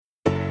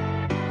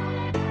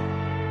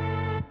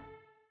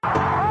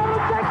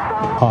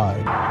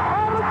Pod.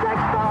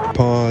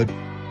 Pod.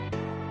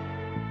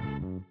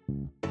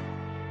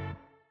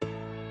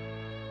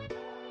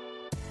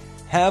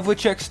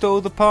 Havlicek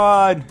stole the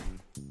pod.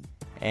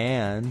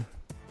 And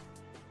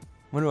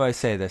what do I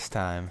say this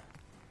time?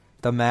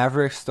 The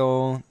Mavericks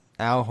stole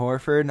Al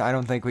Horford. I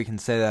don't think we can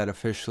say that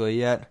officially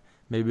yet.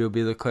 Maybe it'll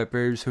be the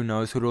Clippers. Who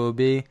knows who it'll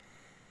be?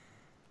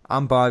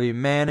 I'm Bobby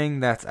Manning.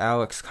 That's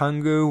Alex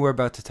Kungu. We're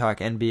about to talk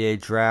NBA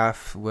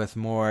draft with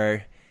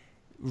more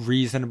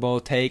reasonable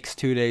takes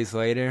 2 days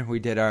later. We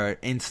did our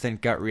instant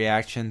gut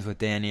reactions with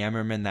Danny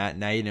Emmerman that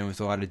night, and it was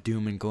a lot of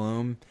doom and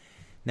gloom.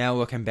 Now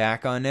looking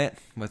back on it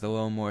with a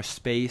little more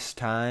space,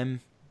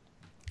 time,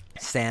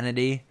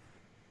 sanity,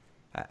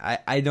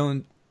 I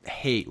don't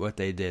hate what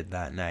they did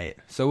that night.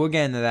 So we'll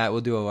get into that. We'll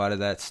do a lot of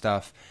that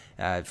stuff.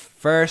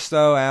 First,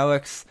 though,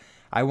 Alex,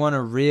 I want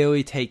to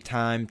really take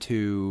time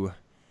to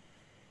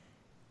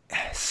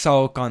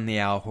sulk on the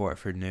Al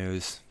Horford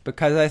news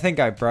because I think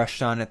I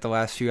brushed on it the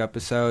last few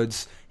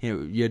episodes. You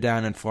know, you're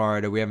down in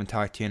Florida. We haven't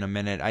talked to you in a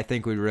minute. I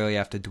think we really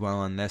have to dwell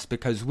on this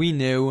because we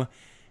knew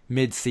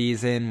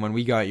mid-season when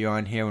we got you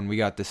on here, when we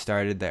got this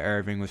started, that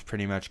Irving was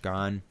pretty much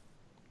gone.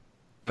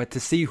 But to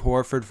see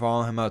Horford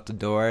follow him out the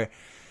door,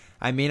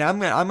 I mean, I'm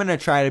gonna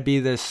try to be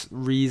this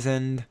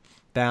reasoned,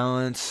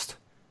 balanced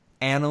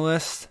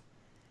analyst.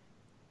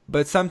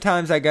 But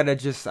sometimes I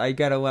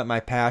gotta let my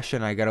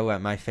passion, I gotta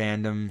let my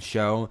fandom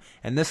show.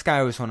 And this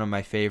guy was one of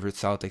my favorite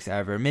Celtics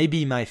ever.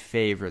 Maybe my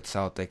favorite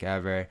Celtic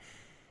ever.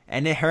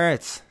 And it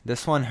hurts.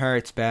 This one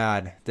hurts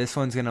bad. This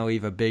one's gonna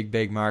leave a big,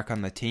 big mark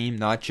on the team.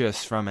 Not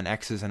just from an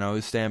X's and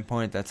O's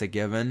standpoint, that's a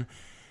given.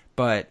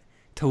 But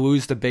to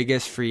lose the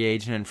biggest free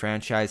agent in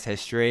franchise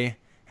history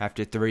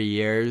after 3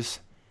 years,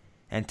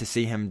 and to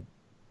see him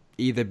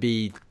either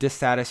be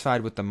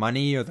dissatisfied with the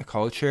money or the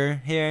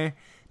culture here,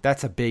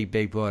 that's a big,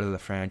 big blow to the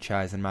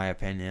franchise, in my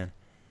opinion.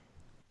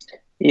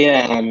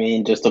 Yeah, I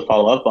mean, just to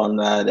follow up on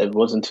that, it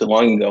wasn't too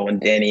long ago when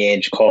Danny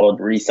Ainge called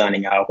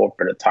re-signing Al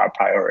Horford a top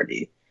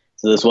priority.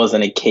 So this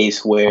wasn't a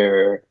case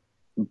where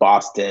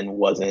Boston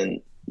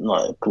wasn't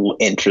like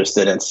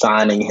interested in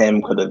signing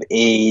him because of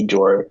age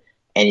or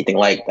anything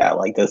like that.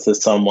 Like, this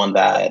is someone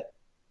that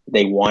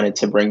they wanted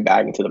to bring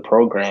back into the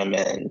program,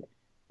 and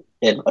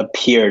it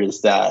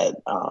appears that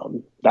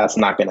that's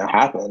not going to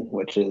happen,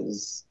 which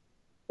is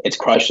it's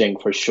crushing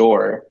for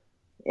sure.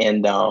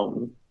 And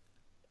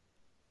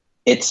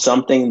it's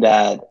something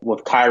that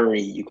with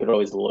Kyrie, you could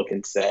always look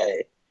and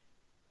say,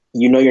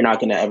 you know, you're not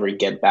going to ever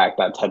get back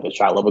that type of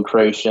shot level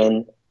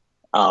creation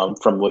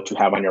from what you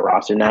have on your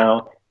roster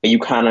now. But you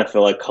kind of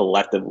feel like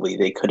collectively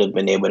they could have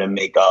been able to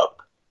make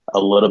up a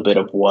little bit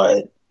of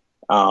what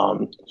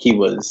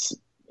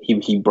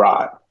he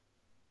brought.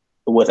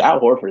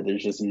 Without Horford,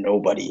 there's just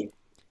nobody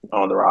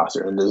on the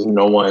roster, and there's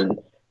no one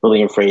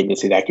really afraid to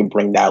say that can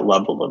bring that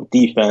level of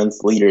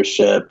defense,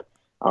 leadership,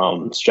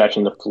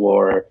 stretching the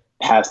floor,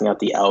 passing out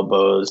the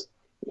elbows.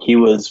 He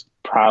was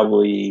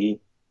probably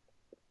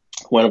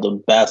one of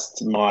the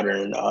best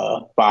modern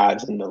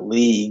fives in the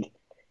league,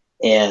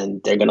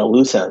 and they're going to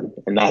lose him,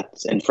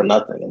 and for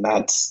nothing. And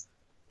that's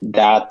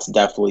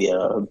definitely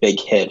a big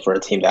hit for a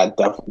team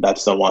that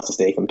still wants to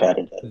stay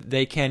competitive.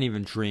 They can't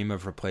even dream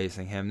of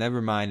replacing him.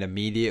 Never mind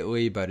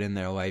immediately, but in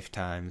their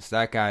lifetimes.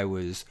 That guy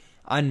was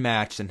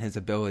unmatched in his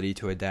ability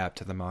to adapt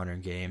to the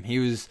modern game. He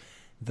was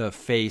the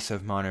face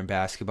of modern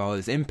basketball,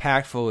 as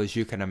impactful as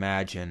you can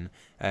imagine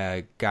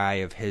a guy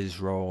of his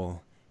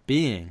role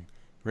being,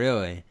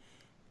 really.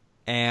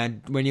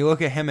 And when you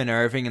look at him and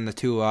Irving in the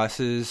two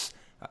losses,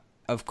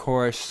 of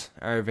course,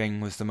 Irving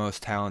was the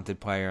most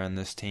talented player on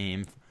this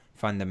team,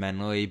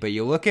 fundamentally. But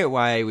you look at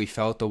why we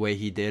felt the way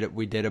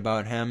we did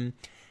about him,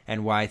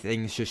 and why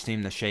things just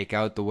seemed to shake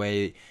out the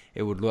way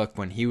it would look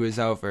when he was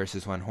out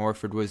versus when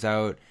Horford was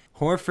out.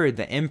 Horford,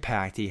 the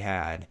impact he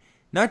had,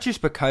 not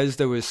just because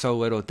there was so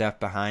little depth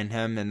behind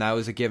him, and that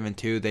was a given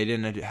too. They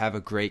didn't have a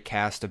great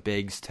cast of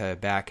bigs to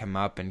back him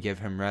up and give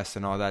him rest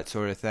and all that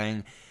sort of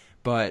thing,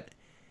 but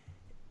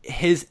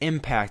his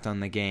impact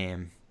on the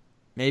game.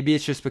 Maybe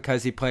it's just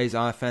because he plays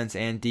offense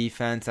and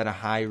defense at a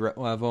high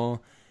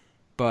level,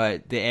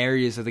 but the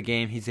areas of the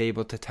game he's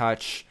able to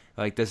touch,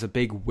 like there's a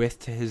big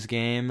width to his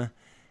game,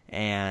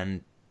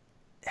 and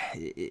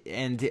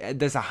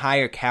there's a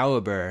higher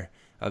caliber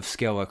of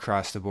skill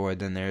across the board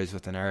than there is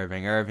with an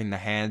Irving. Irving, the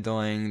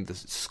handling, the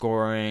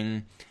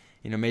scoring,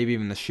 maybe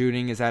even the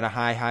shooting is at a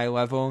high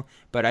level.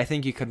 But I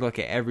think you could look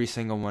at every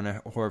single one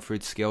of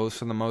Horford's skills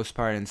for the most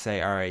part and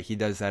say, all right, he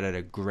does that at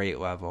a great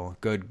level,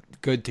 good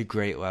to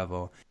great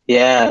level.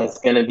 Yeah, it's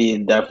gonna be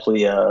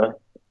definitely a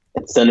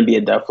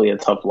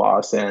tough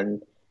loss.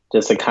 And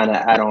just to kind of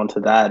add on to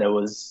that,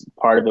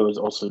 part of it was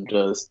also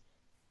just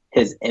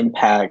his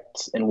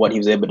impact and what he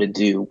was able to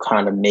do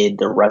kind of made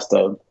the rest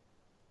of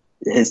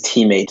his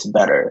teammates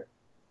better.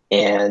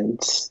 And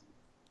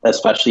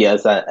especially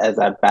as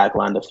that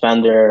backline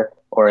defender,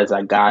 or as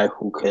a guy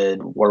who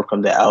could work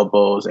from the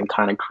elbows and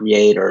kind of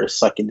create or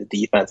suck in the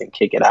defense and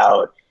kick it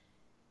out.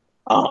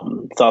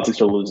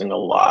 Celtics are losing a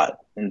lot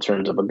in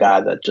terms of a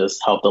guy that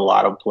just helped a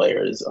lot of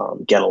players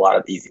get a lot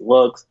of easy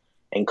looks,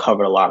 and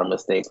covered a lot of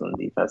mistakes on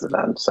the defensive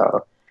end.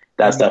 So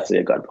that's And definitely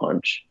a good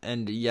punch.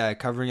 and yeah,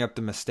 covering up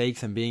the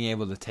mistakes and being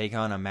able to take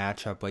on a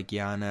matchup like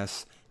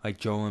Giannis, like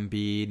Joel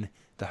Embiid,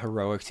 the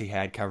heroics he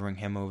had covering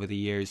him over the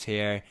years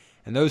here,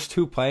 and those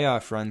two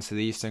playoff runs to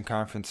the Eastern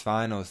Conference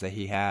Finals that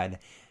he had,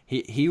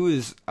 he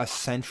was a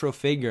central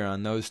figure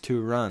on those two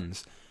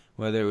runs,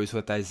 whether it was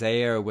with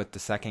Isaiah or with the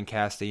second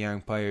cast of young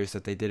players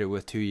that they did it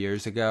with 2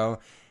 years ago.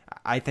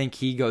 I think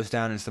he goes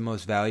down as the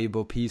most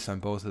valuable piece on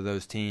both of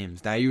those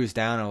teams. Now, he was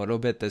down a little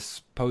bit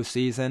this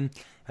postseason.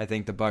 I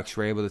think the Bucks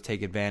were able to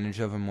take advantage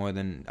of him more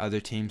than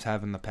other teams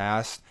have in the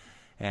past,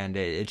 and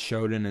it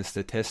showed in his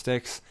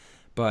statistics.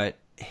 But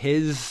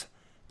his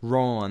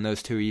role on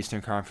those two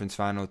Eastern Conference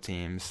Final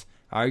teams,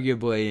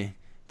 arguably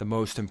the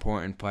most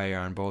important player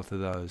on both of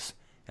those.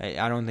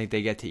 I don't think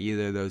they get to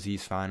either of those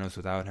East Finals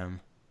without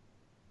him.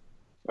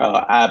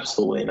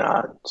 Absolutely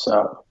not.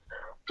 So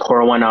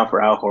pour one out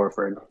for Al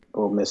Horford.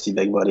 We'll miss you,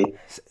 big buddy.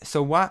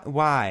 So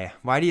why?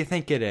 Why do you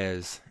think it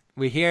is?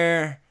 We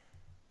hear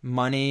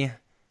money.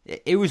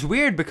 It was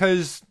weird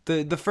because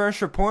the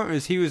first report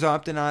was he was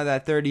opting out of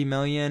that $30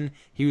 million.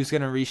 He was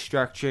going to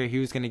restructure. He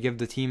was going to give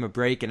the team a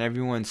break, and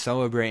everyone's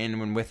celebrating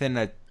when within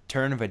a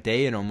turn of a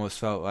day it almost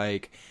felt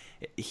like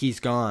he's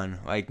gone.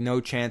 Like,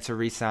 no chance of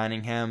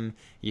re-signing him.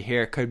 You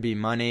hear it could be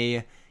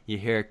money. You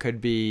hear it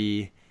could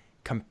be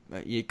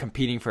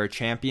competing for a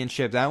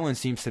championship. That one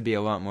seems to be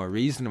a lot more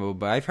reasonable,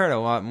 but I've heard a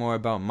lot more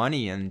about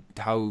money and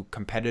how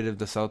competitive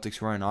the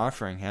Celtics were in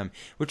offering him,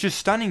 which is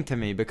stunning to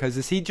me, because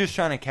is he just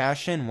trying to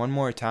cash in one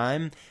more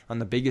time on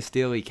the biggest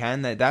deal he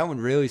can? That would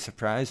really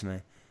surprise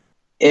me.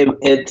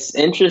 It's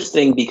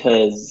interesting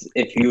because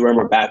if you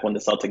remember back when the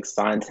Celtics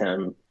signed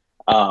him,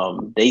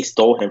 they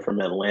stole him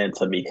from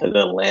Atlanta because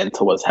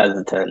Atlanta was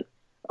hesitant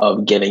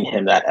of giving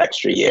him that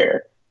extra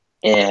year.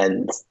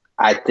 And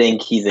I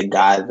think he's a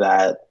guy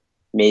that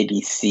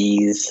maybe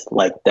sees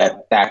like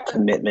that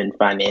commitment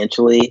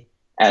financially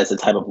as the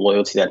type of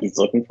loyalty that he's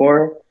looking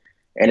for.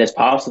 And it's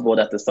possible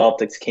that the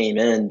Celtics came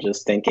in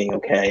just thinking,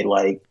 okay,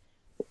 like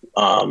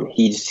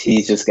he's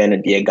just going to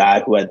be a guy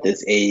who at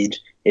this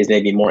age is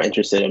maybe more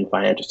interested in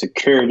financial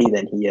security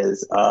than he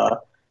is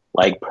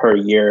like per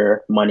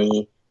year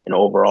money and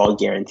overall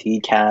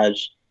guaranteed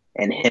cash.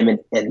 And him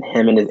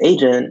and his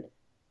agent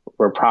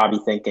were probably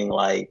thinking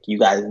like, you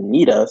guys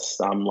need us.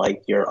 I'm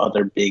like your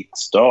other big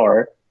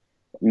star.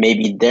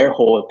 Maybe their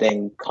whole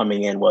thing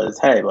coming in was,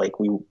 hey, like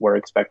we were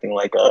expecting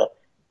like a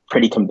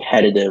pretty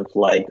competitive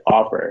like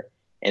offer,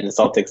 and the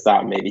Celtics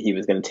thought maybe he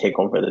was going to take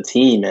one for the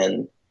team.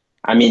 And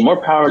I mean,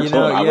 more power to him.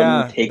 I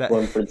wouldn't take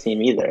one for the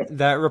team either.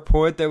 That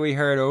report that we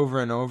heard over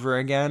and over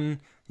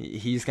again,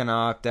 he's going to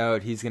opt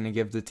out. He's going to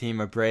give the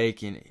team a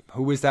break. And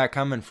who was that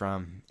coming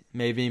from?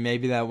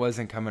 Maybe that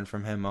wasn't coming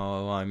from him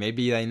all along.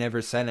 Maybe they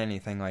never said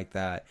anything like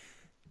that.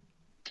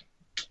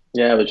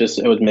 Yeah,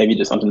 it was maybe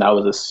just something that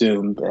was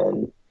assumed.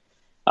 And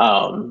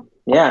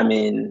yeah, I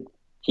mean,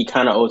 he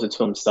kind of owes it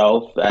to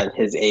himself at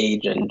his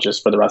age and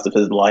just for the rest of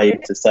his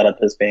life to set up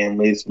his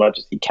family as much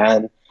as he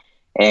can.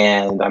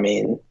 And I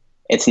mean,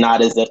 it's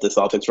not as if the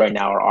Celtics right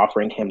now are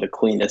offering him the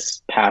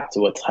cleanest path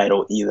to a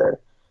title either.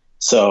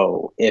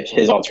 So if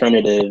his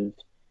alternative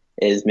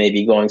is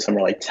maybe going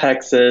somewhere like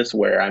Texas,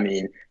 where I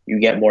mean, you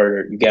get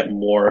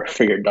more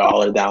for your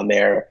dollar down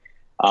there.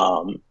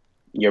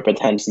 You're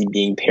potentially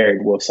being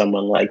paired with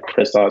someone like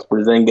Kristaps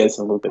Porzingis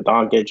and Luka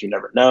Doncic. You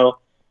never know.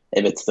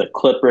 If it's the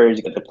Clippers,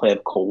 you get to play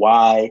with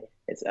Kawhi.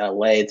 It's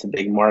LA. It's a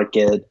big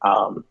market.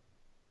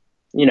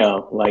 You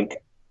know,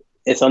 like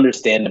it's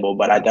understandable,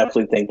 but I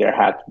definitely think there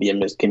had to be a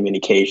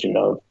miscommunication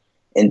of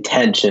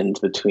intentions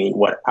between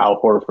what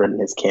Al Horford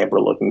and his camp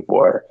were looking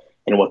for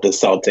and what the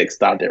Celtics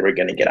thought they were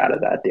going to get out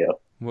of that deal.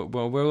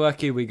 Well, we're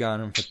lucky we got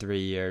him for 3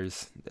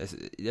 years,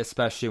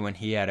 especially when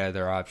he had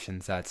other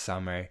options that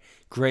summer.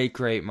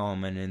 Great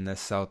moment in the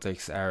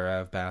Celtics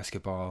era of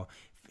basketball.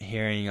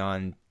 Hearing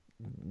on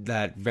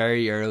that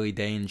very early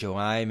day in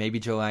July, maybe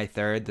July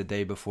 3rd, the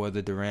day before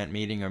the Durant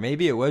meeting, or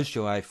maybe it was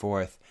July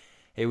 4th.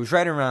 It was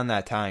right around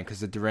that time because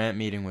the Durant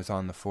meeting was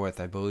on the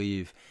 4th, I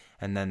believe.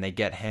 And then they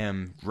get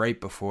him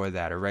right before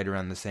that, or right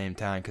around the same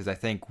time, because I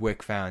think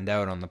Wick found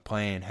out on the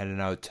plane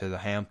heading out to the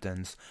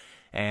Hamptons.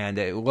 And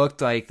it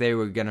looked like they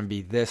were going to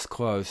be this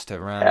close to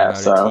rounding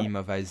out a team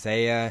of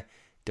Isaiah,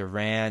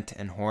 Durant,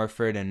 and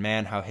Horford. And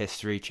man, how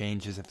history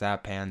changes if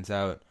that pans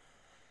out.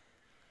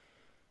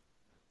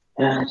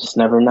 Yeah, I just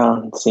never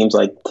know. It seems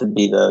like to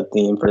be the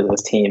theme for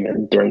this team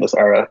and during this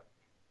era.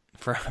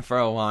 For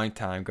a long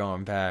time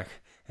going back.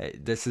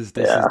 This is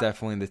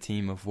definitely the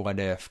team of what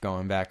if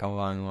going back a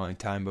long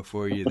time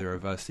before either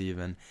of us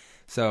even.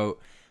 So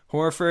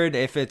Horford,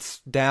 if it's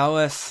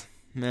Dallas,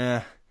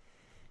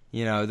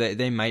 you know,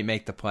 they might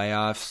make the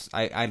playoffs.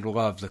 I'd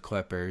love the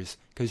Clippers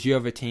because you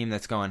have a team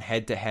that's going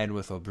head-to-head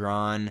with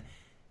LeBron,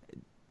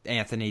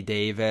 Anthony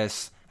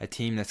Davis, a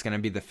team that's going to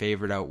be the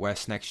favorite out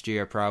west next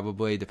year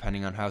probably,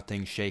 depending on how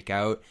things shake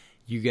out.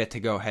 You get to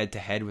go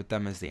head-to-head with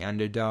them as the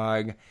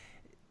underdog.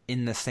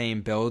 in the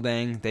same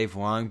building. They've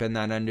long been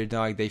that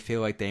underdog. They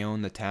feel like they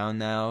own the town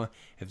now.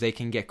 If they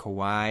can get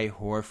Kawhi,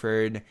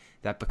 Horford,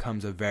 that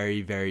becomes a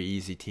very, very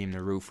easy team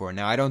to root for.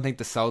 Now, I don't think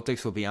the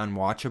Celtics will be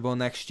unwatchable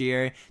next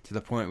year to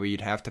the point where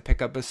you'd have to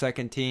pick up a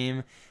second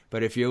team.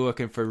 But if you're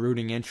looking for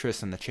rooting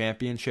interest in the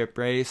championship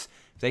race,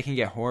 if they can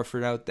get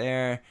Horford out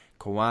there,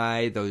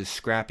 Kawhi, those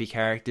scrappy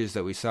characters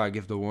that we saw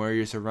give the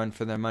Warriors a run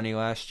for their money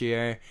last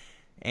year,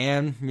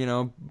 and,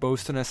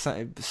 boasting a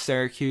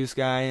Syracuse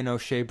guy in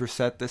O'Shea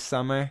Brissett this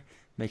summer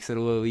makes it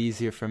a little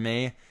easier for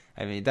me.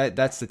 I mean,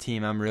 that's the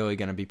team I'm really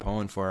going to be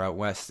pulling for out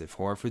west. If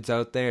Horford's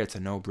out there, it's a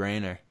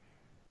no-brainer.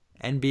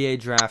 NBA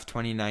Draft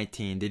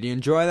 2019. Did you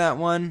enjoy that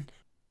one?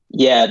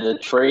 Yeah, the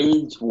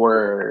trades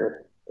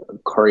were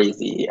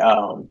crazy.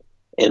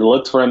 It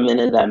looked for a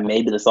minute that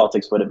maybe the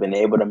Celtics would have been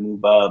able to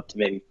move up to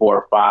maybe 4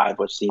 or 5,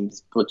 which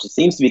seems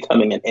to be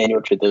becoming an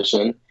annual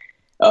tradition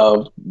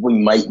of we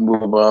might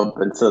move up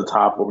into the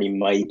top or we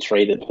might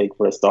trade a pick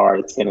for a star.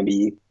 It's going to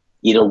be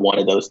either one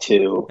of those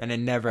two. And it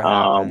never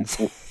happens.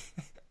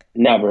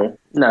 Never,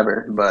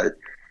 but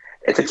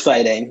it's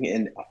exciting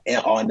and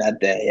on that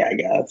day, I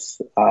guess.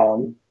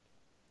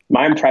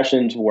 My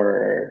impressions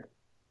were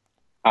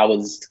I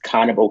was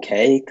kind of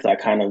okay because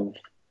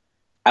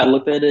I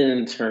looked at it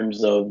in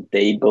terms of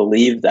they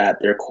believe that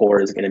their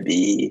core is going to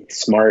be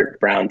Smart,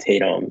 Brown,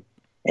 Tatum,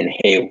 and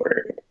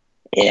Hayward.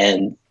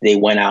 And they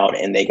went out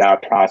and they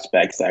got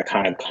prospects that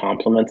kind of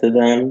complemented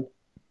them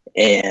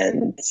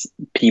and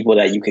people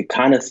that you could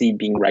kind of see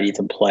being ready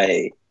to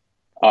play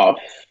off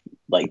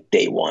like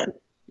day one.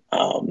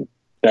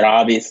 But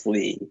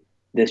obviously,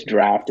 this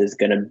draft is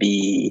going to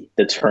be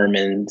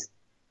determined,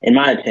 in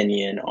my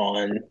opinion,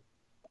 on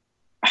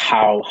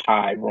how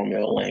high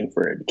Romeo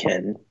Langford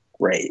can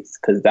raise,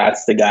 because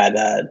that's the guy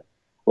that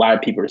a lot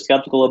of people are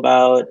skeptical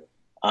about.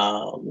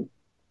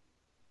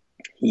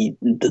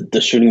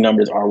 The shooting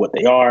numbers are what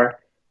they are.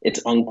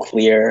 It's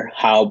unclear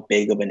how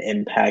big of an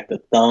impact the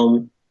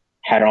thumb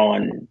had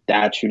on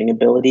that shooting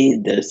ability.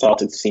 The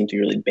Celtics seem to be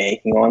really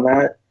banking on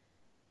that.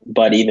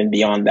 But even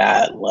beyond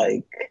that,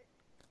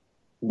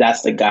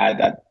 that's the guy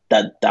that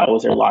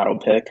was their lotto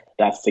pick.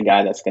 That's the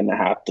guy that's going to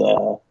have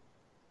to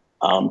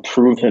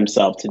prove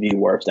himself to be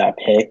worth that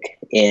pick.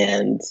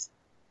 And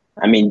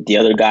I mean, the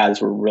other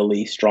guys were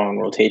really strong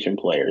rotation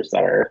players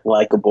that are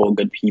likable,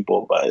 good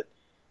people. But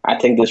I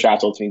think this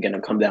draft's ultimately going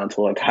to come down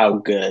to how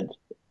good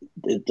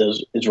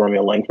is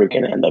Romeo Langford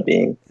going to end up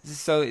being.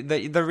 So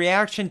the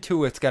reaction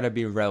to it's got to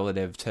be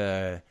relative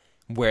to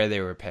where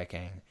they were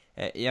picking.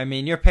 I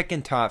mean, you're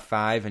picking top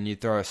 5 and you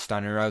throw a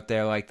stunner out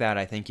there like that,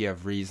 I think you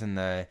have reason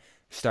to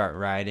start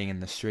riding in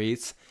the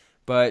streets.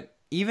 But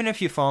even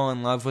if you fall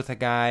in love with a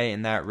guy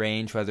in that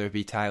range, whether it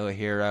be Tyler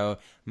Hero,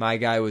 my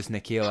guy was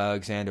Nickeil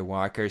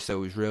Alexander-Walker, so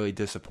it was really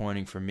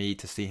disappointing for me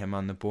to see him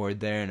on the board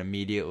there and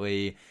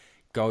immediately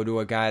go to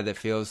a guy that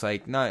feels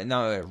like not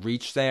a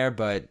reach there,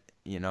 but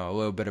a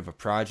little bit of a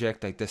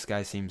project like this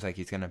guy seems like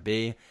he's going to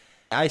be.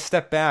 I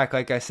step back,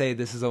 like I say,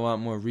 this is a lot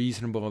more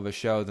reasonable of a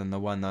show than the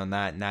one on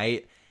that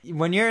night.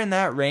 When you're in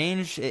that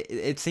range,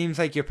 it seems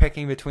like you're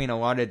picking between a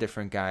lot of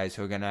different guys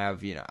who are going to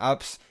have,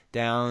 ups,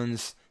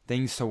 downs,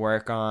 things to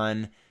work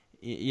on.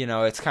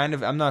 It's kind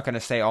of, I'm not going to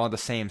say all the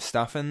same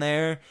stuff in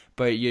there,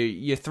 but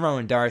you're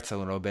throwing darts a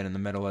little bit in the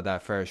middle of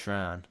that first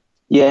round.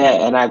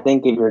 Yeah, and I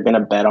think if you're going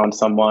to bet on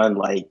someone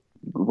like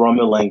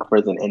Romeo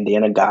Langford's an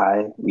Indiana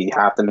guy, we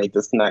have to make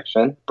this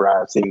connection.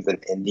 Brad seems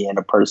an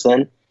Indiana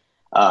person.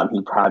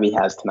 He probably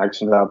has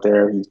connections out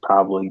there. He's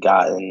probably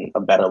gotten a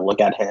better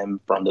look at him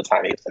from the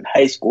time he was in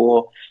high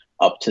school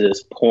up to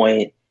this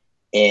point.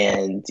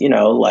 And,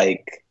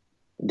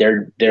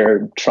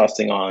 they're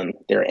trusting on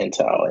their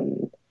intel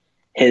and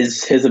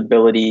his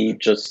ability,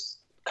 just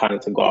kind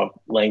of to go off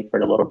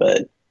Langford a little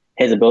bit,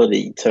 his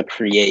ability to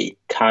create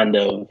kind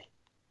of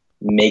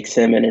makes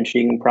him an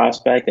intriguing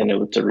prospect. And it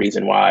was the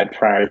reason why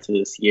prior to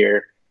this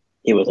year,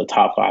 he was a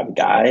top 5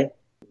 guy.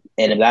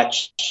 And if that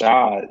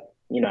shot,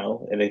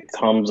 if it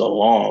comes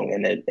along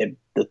and if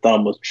the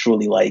thumb was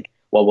truly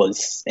what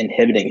was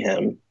inhibiting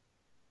him,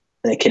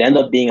 it could end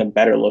up being a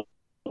better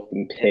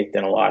looking pick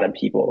than a lot of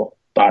people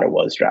thought it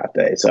was draft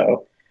day.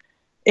 So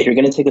if you're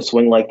going to take a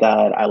swing like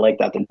that, I like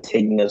that they're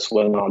taking a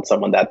swing on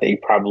someone that they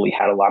probably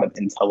had a lot of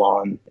intel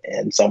on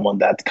and someone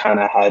that kind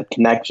of had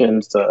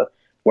connections to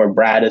where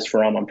Brad is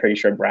from. I'm pretty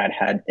sure Brad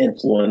had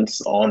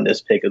influence on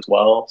this pick as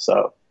well.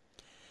 So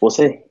we'll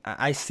see.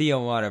 I see a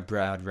lot of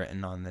Brad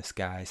written on this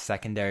guy.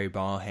 Secondary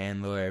ball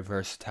handler,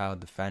 versatile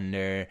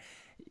defender.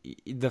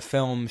 The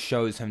film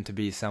shows him to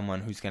be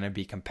someone who's going to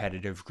be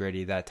competitive,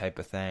 gritty, that type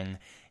of thing.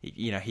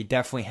 He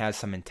definitely has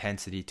some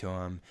intensity to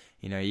him.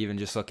 Even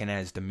just looking at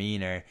his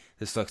demeanor,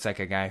 this looks like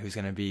a guy who's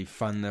going to be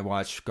fun to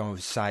watch go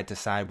side to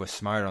side with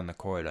Smart on the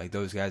court.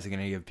 Those guys are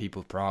going to give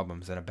people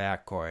problems in a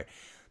backcourt.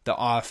 The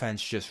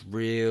offense just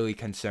really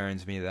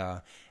concerns me,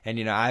 though. And,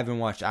 I haven't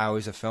watched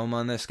hours of film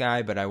on this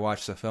guy, but I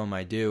watched the film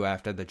I do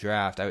after the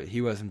draft.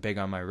 He wasn't big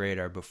on my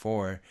radar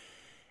before.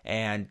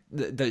 And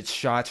the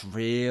shot's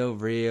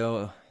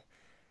real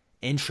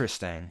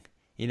interesting.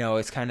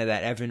 It's kind of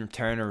that Evan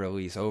Turner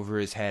release over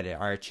his head. It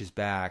arches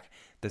back.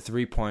 the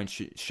three-point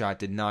shot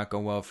did not go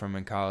well for him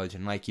in college.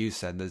 And like you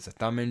said, there's a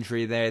thumb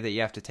injury there that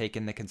you have to take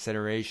into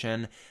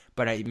consideration.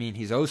 But I mean,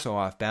 he's also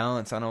off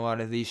balance on a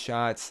lot of these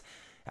shots.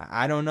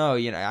 I don't know.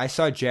 I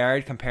saw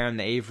Jared compare him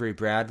to Avery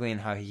Bradley and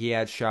how he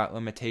had shot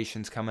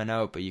limitations coming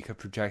out, but you could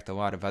project a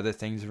lot of other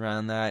things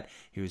around that.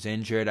 He was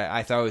injured.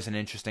 I thought it was an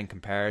interesting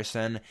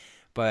comparison.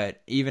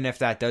 But even if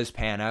that does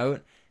pan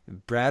out,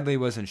 Bradley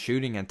wasn't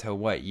shooting until,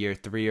 what, year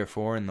 3 or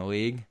 4 in the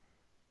league?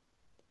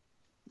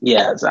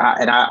 Yeah,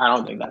 and I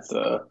don't think that's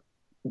a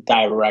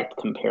direct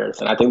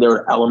comparison. I think there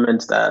were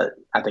elements that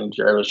I think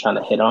Jared was trying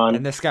to hit on.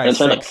 And this guy's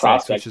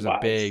 6'6", which is a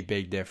big,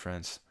 big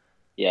difference.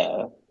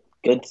 Yeah,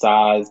 good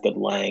size, good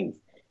length.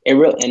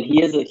 And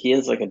he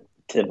is like a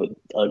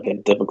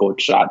difficult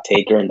shot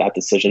taker, and that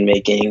decision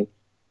making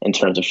in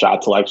terms of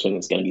shot selection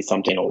is going to be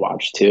something to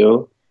watch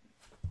too.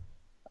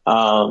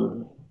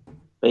 But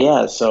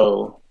yeah,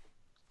 so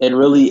I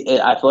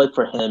feel like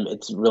for him,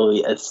 it's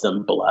really as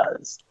simple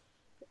as,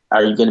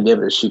 are you going to be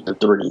able to shoot the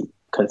three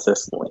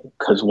consistently?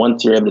 Because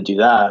once you're able to do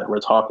that, we're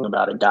talking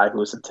about a guy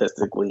who is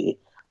statistically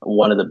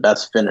one of the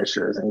best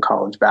finishers in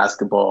college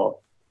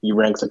basketball. He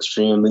ranks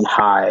extremely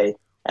high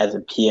as a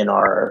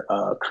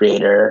PNR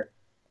creator.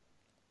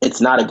 It's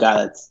not a guy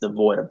that's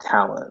devoid of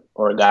talent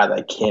or a guy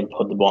that can't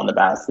put the ball in the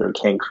basket or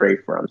can't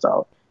create for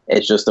himself.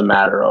 It's just a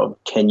matter of,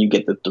 can you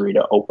get the three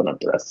to open up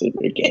the rest of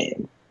your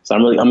game? So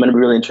I'm going to be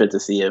really interested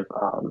to see if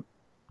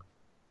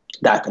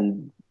that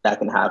can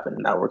happen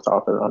and that works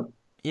out for them.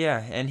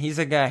 Yeah, and he's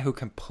a guy who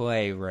can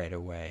play right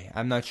away.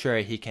 I'm not sure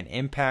he can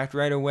impact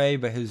right away,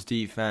 but his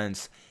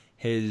defense,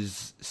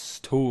 his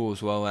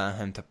tools will allow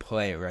him to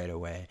play right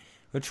away,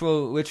 which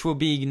will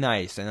be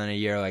nice. And in a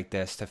year like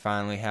this, to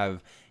finally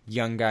have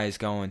young guys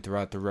going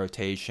throughout the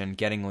rotation,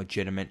 getting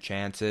legitimate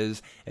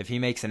chances. If he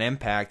makes an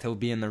impact, he'll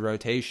be in the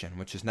rotation,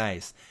 which is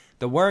nice.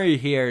 The worry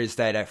here is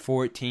that at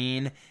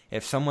 14,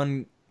 if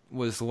someone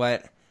was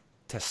let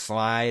to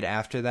slide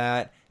after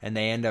that and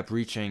they end up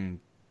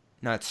reaching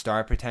not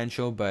star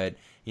potential, but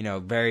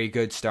very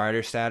good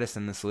starter status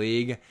in this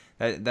league,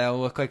 that'll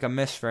look like a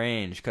missed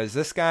range. Because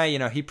this guy,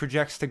 he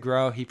projects to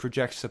grow, he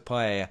projects to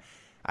play.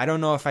 I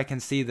don't know if I can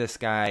see this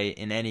guy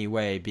in any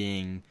way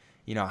being,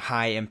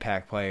 high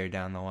impact player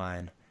down the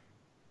line.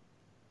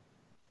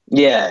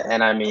 Yeah,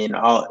 and I mean,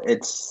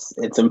 it's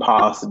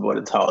impossible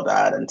to tell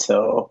that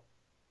until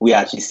we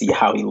actually see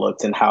how he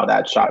looks and how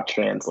that shot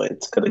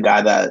translates. Because a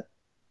guy that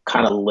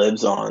kind of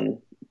lives on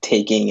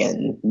taking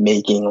and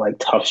making like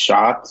tough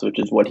shots, which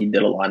is what he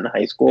did a lot in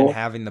high school. And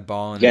having the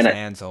ball in his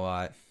hands a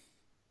lot.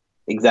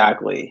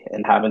 Exactly.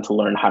 And having to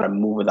learn how to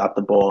move without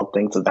the ball,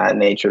 things of that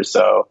nature.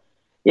 So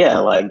yeah,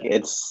 like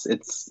it's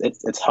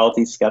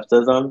healthy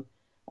skepticism.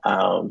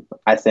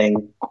 I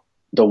think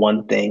the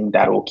one thing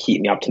that will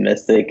keep me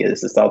optimistic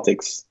is the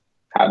Celtics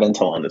have been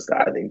telling this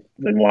guy. They've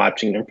been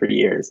watching him for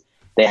years.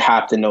 They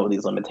have to know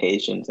these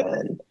limitations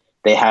and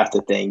they have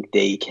to think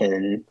they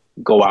can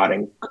go out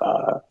and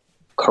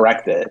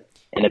correct it.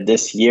 And if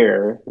this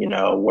year,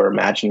 we're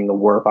imagining the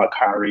word about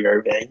Kyrie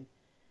Irving,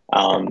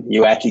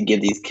 you actually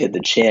give these kids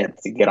a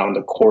chance to get on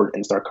the court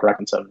and start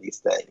correcting some of these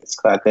things.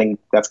 Because I think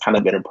that's kind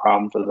of been a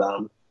problem for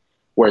them.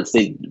 Where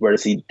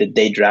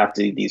they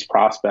drafted these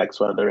prospects,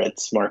 whether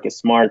it's Marcus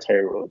Smart,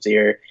 Terry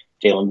Rozier,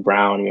 Jaylen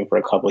Brown. I mean, for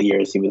a couple of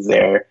years he was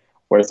there.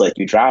 Where it's like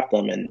you draft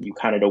them and you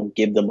kind of don't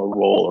give them a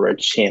role or a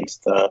chance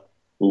to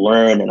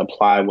learn and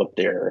apply what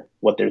they're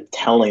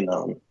telling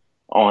them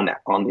on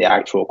the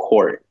actual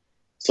court.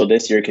 So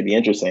this year could be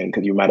interesting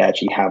because you might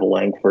actually have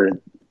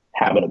Langford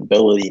have an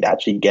ability to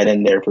actually get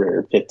in there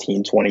for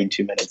 15,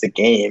 22 minutes a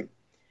game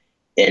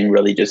and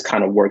really just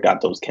kind of work out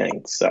those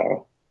kinks.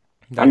 So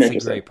that's the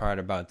great part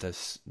about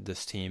this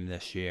team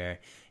this year.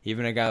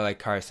 Even a guy like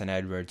Carson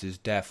Edwards is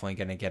definitely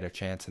going to get a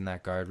chance in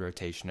that guard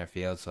rotation, it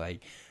feels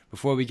like.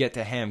 Before we get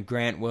to him,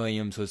 Grant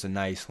Williams was a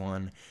nice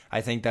one.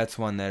 I think that's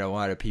one that a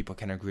lot of people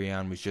can agree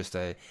on was just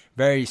a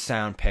very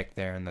sound pick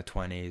there in the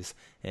 20s.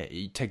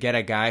 To get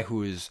a guy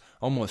who is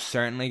almost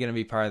certainly going to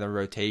be part of the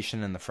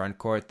rotation in the front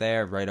court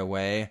there right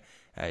away,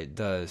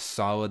 the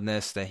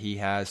solidness that he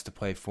has to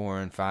play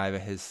 4 and 5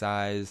 at his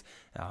size,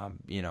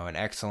 an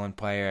excellent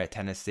player at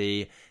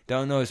Tennessee.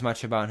 Don't know as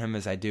much about him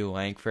as I do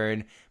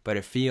Langford, but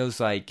it feels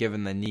like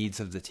given the needs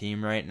of the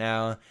team right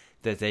now,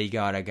 that they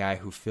got a guy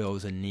who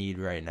fills a need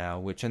right now,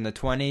 which in the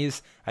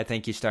 20s, I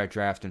think you start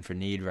drafting for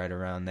need right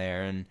around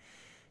there. And,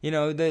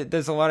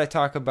 there's a lot of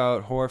talk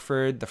about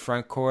Horford, the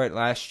front court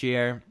last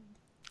year.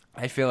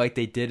 I feel like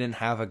they didn't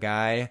have a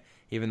guy,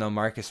 even though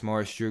Marcus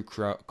Morris drew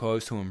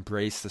close, to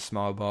embrace the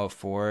small ball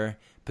 4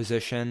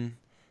 position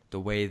the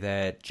way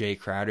that Jay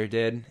Crowder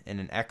did in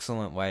an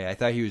excellent way. I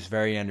thought he was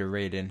very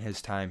underrated in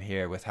his time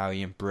here with how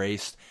he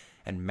embraced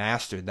and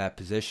mastered that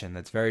position.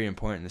 That's very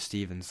important to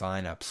Stevens'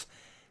 lineups.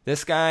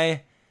 This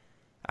guy,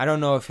 I don't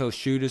know if he'll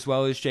shoot as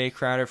well as Jay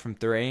Crowder from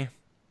 3,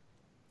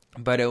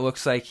 but it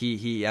looks like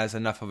he has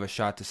enough of a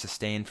shot to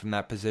sustain from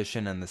that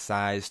position and the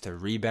size to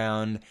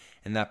rebound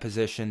in that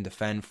position,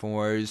 defend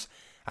 4s.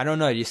 I don't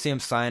know. Do you see him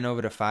sliding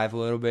over to 5 a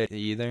little bit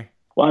either?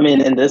 Well, I mean,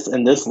 in this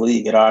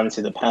league, it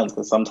obviously depends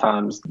because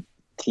sometimes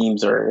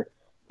teams are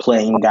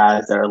playing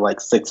guys that are like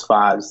 6'5",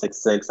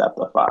 6'6" at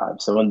the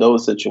five. So in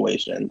those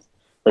situations,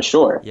 for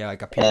sure. Yeah,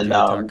 like a PJ And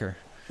Tucker.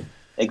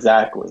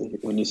 exactly,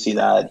 when you see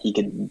that, he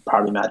could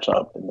probably match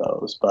up in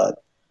those.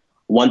 But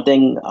one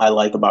thing I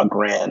like about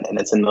Grant, and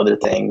it's another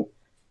thing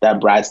that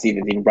Brad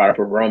Stevens even brought up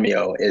with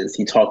Romeo, is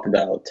he talked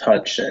about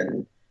touch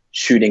and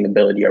shooting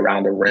ability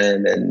around the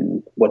rim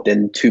and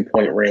within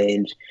 2-point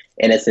range.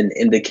 And it's an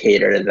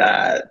indicator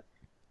that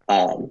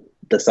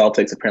the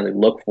Celtics apparently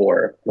look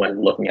for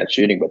when looking at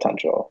shooting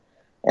potential.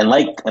 And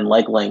like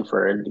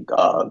Langford,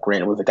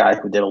 Grant was a guy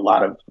who did a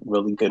lot of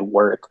really good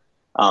work,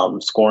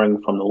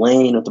 scoring from the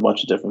lane with a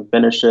bunch of different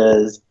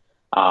finishes,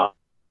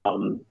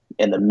 um,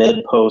 in the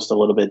mid post a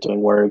little bit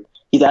doing work.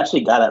 He's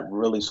actually a guy that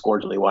really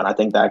scored really well. And I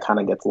think that kind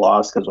of gets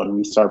lost because when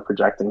we start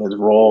projecting his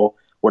role,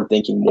 we're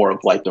thinking more of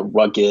like the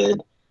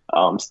rugged,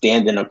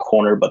 stand in a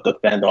corner but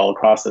defend all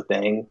across the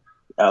thing,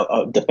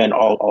 defend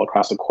all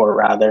across the court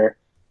rather.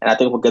 And I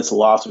think what gets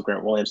lost with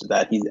Grant Williams is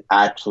that he's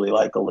actually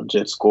like a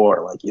legit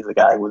scorer. Like he's a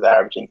guy who was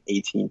averaging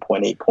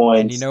 18.8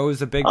 points. And you know what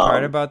was a big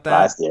part about that?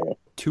 Last year.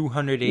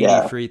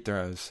 280 free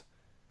throws.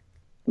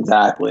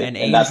 Exactly.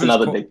 And that's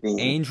another big thing.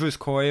 Ainge was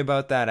coy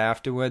about that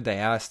afterward. They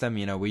asked him,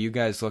 were you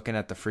guys looking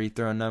at the free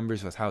throw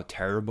numbers with how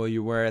terrible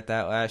you were at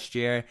that last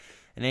year?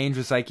 And Ainge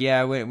was like,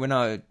 yeah, we're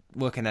not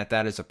looking at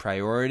that as a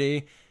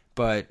priority,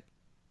 but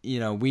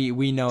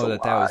we know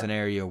that was an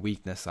area of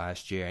weakness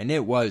last year, and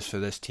it was for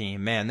this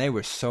team. Man, they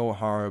were so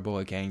horrible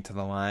at getting to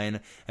the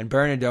line, and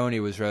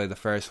Bernardoni was really the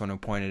first one who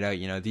pointed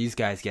out, these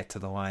guys get to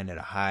the line at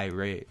a high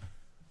rate.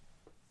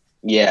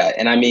 Yeah,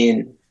 and I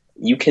mean,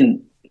 you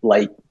can,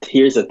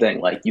 here's the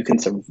thing, you can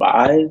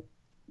survive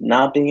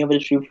not being able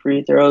to shoot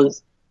free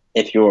throws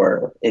if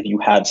you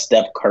have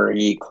Steph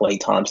Curry, Klay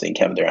Thompson,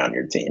 Kevin Durant on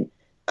your team,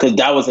 because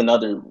that was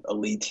another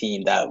elite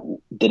team that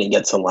didn't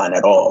get to the line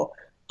at all.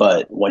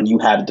 But when you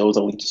have those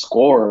elite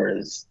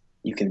scorers,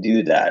 you can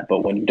do that.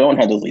 But when you don't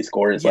have those elite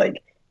scorers,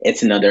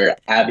 it's another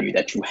avenue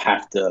that you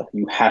have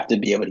to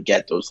be able to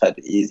get those type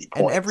of easy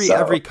points. And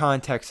every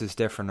context is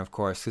different, of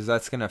course, because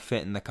that's going to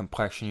fit in the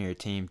complexion of your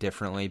team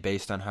differently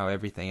based on how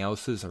everything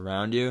else is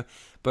around you.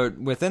 But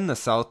within the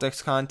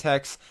Celtics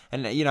context,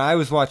 and I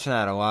was watching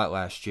that a lot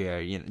last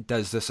year.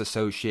 Does this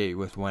associate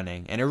with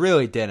winning? And it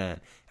really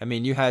didn't. I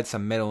mean, you had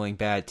some middling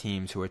bad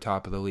teams who were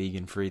top of the league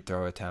in free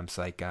throw attempts,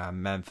 like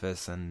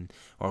Memphis and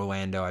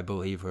Orlando, I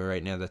believe, were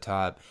right near the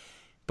top.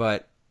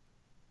 But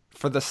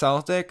for the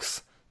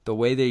Celtics, the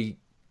way they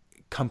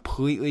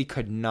completely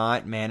could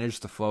not manage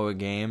the flow of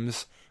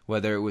games,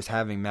 whether it was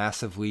having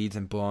massive leads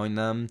and blowing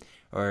them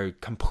or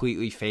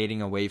completely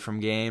fading away from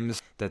games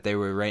that they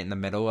were right in the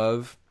middle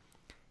of,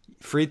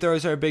 free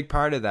throws are a big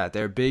part of that.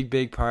 They're a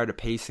big part of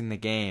pacing the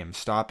game,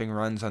 stopping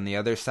runs on the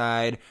other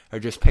side, or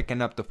just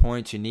picking up the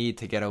points you need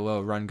to get a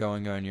little run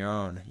going on your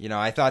own.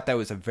 I thought that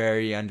was a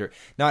very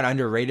not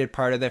underrated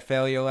part of their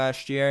failure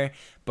last year,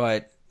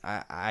 but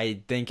I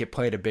think it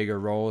played a bigger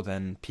role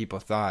than people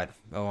thought,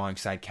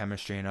 alongside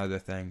chemistry and other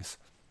things.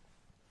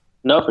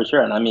 No, for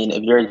sure. And I mean,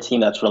 if you're a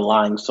team that's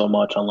relying so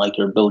much on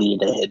your ability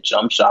to hit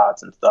jump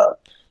shots and stuff,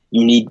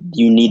 you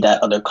need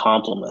that other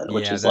complement,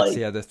 which is that's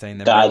the other thing.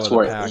 The guys who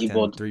are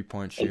able to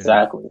 3-point shooting.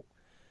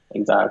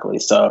 Exactly.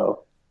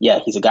 So yeah,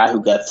 he's a guy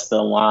who gets to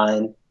the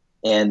line,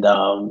 and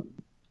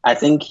I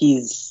think he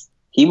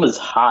was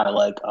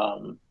high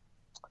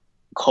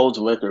Coles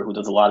Wicker, who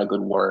does a lot of good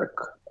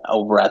work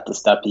over at the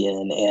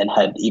Stepien and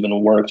had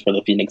even worked for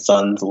the Phoenix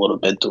Suns a little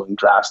bit doing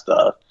draft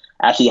stuff.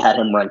 Actually had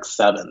him ranked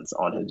 7th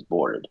on his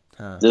board.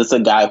 This is a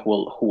guy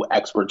who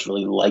experts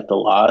really liked a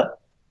lot.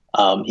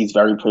 He's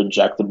very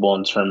projectable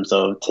in terms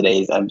of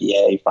today's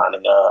NBA,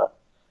 finding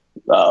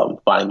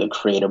the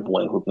creative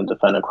wing who can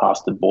defend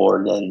across the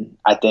board. And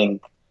I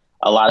think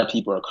a lot of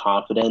people are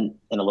confident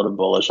and a little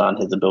bullish on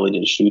his ability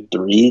to shoot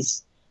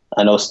threes.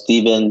 I know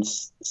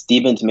Stevens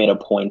made a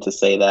point to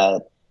say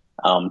that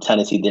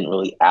Tennessee didn't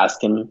really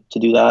ask him to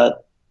do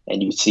that.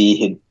 And you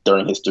see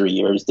during his 3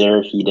 years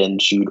there, he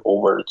didn't shoot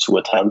over 2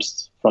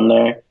 attempts from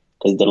there.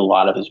 Because he did a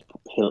lot of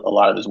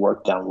his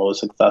work down low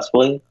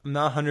successfully. I'm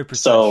not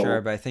 100% sure,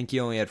 but I think he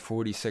only had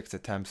 46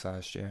 attempts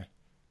last year.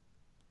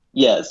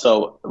 Yeah,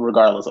 so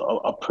regardless,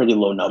 a pretty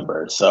low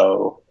number.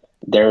 So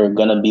they're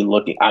gonna be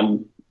looking.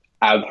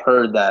 I've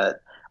heard that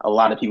a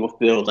lot of people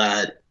feel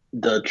that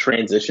the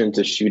transition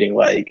to shooting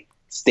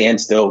stand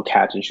still,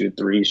 catch and shoot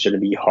threes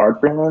shouldn't be hard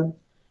for him,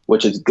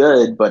 which is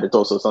good, but it's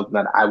also something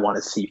that I want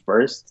to see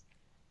first.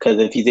 Because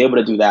if he's able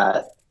to do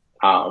that,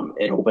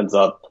 it opens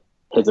up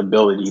his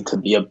ability to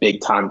be a big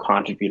time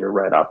contributor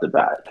right off the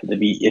bat.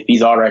 If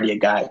he's already a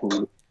guy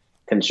who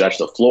can stretch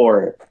the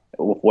floor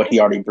with what he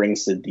already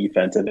brings to the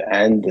defensive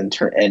end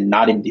and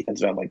not even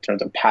defensive end, in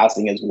terms of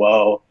passing as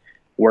well,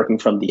 working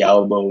from the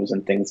elbows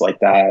and things like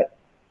that,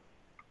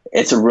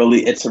 it's a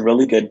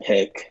really good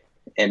pick,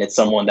 and it's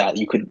someone that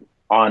you could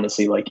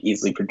honestly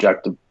easily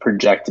project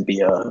to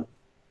be a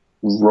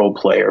role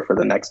player for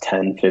the next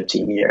 10,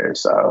 15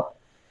 years. So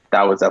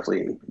that was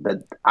definitely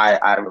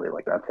I really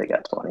like that pick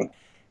at 20.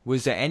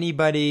 Was there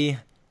anybody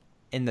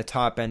in the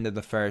top end of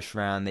the first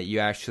round that you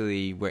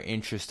actually were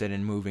interested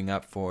in moving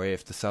up for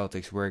if the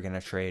Celtics were going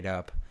to trade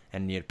up?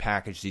 and you'd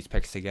package these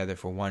picks together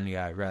for one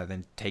guy rather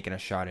than taking a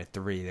shot at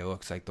three. It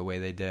looks like the way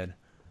they did.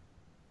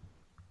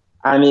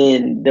 I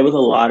mean, there was a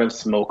lot of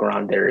smoke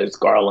around Darius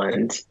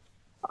Garland.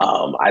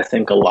 I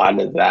think a lot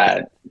of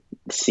that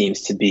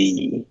seems to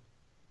be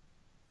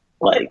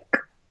like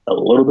a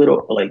little bit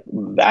like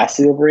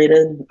vastly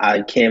overrated.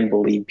 I can't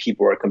believe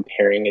people are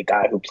comparing a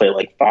guy who played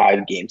like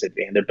 5 games at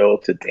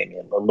Vanderbilt to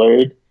Damian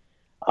Lillard.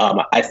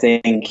 I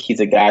think he's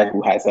a guy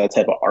who has that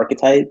type of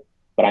archetype,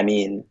 but I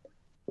mean,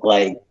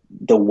 like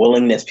the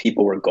willingness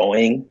people were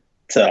going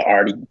to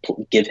already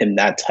give him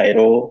that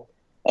title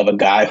of a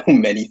guy who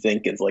many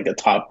think is like a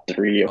top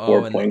 3 or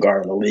 4 point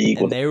guard in the league.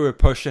 And they were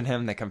pushing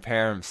him to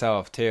compare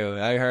himself too.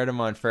 I heard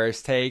him on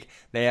First Take.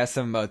 They asked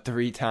him about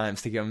 3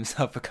 times to give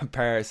himself a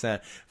comparison.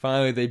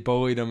 Finally, they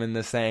bullied him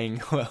into saying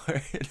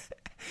Lillard,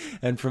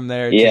 and from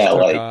there it just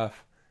took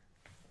off.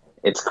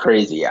 It's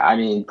crazy. I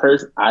mean,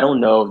 I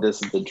don't know if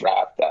this is the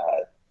draft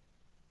that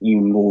you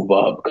move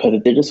up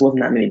because there just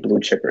wasn't that many blue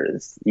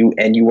chippers. You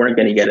weren't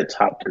going to get a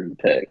top 3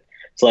 pick.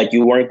 So like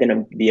you weren't going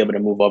to be able to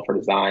move up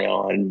for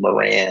Zion,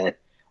 Morant,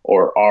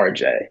 or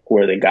RJ, who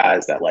are the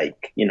guys that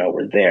like,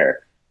 were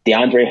there.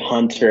 DeAndre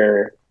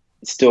Hunter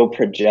still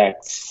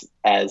projects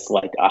as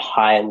like a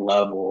high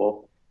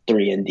level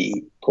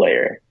 3-and-D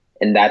player.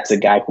 And that's a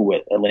guy who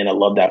Atlanta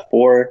loved that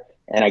for.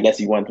 And I guess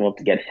you want them up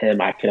to get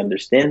him. I can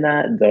understand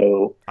that,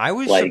 though. I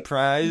was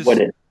surprised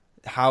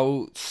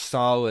how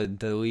solid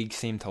the league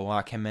seemed to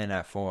lock him in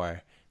at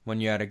 4 when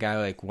you had a guy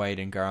like White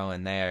and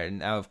Garland there. And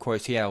now, of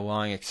course, he had a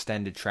long,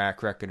 extended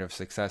track record of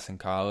success in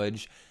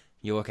college.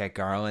 You look at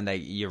Garland,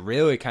 you're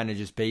really kind of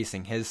just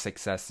basing his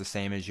success the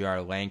same as you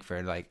are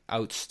Langford, like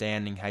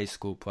outstanding high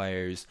school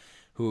players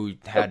who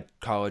had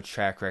college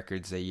track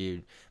records that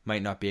you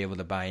might not be able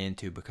to buy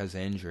into because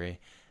of injury.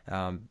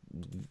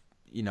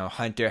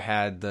 Hunter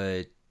had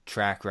the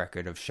track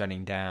record of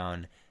shutting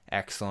down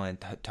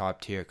excellent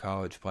top-tier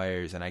college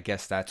players, and I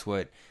guess that's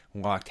what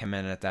locked him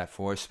in at that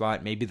 4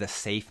 spot. Maybe the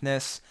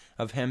safeness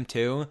of him,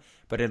 too.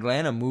 But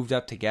Atlanta moved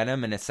up to get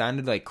him, and it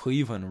sounded like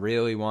Cleveland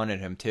really wanted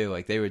him, too.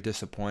 Like, they were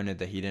disappointed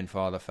that he didn't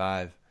fall to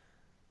 5.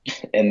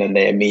 And then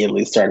they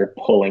immediately started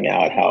pulling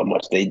out how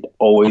much they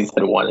always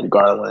had wanted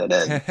Garland,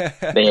 and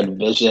they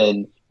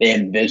envisioned a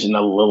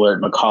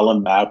Lillard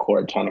McCollum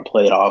backcourt trying to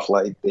play it off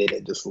like they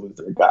didn't just lose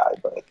their guy,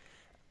 but...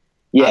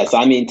 Yes,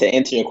 I mean, to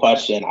answer your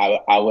question,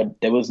 I would.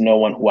 There was no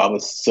one who I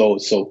was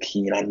so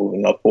keen on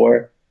moving up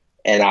for,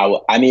 and I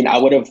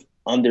would have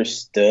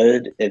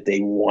understood if they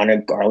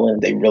wanted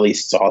Garland. They really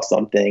saw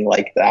something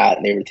like that,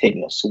 and they were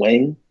taking a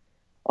swing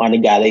on a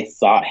guy they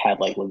thought had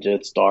like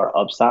legit star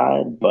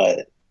upside.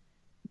 But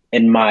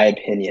in my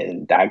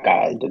opinion, that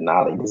guy did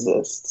not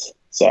exist,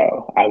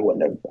 so I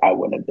wouldn't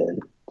have been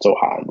so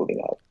high on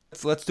moving up.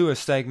 Let's do a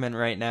segment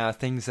right now.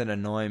 Things that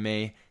annoy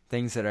me,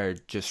 things that are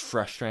just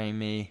frustrating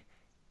me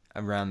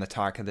around the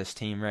talk of this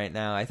team right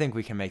now. I think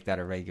we can make that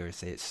a regular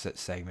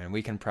segment.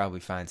 We can probably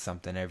find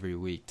something every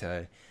week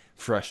to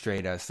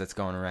frustrate us that's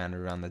going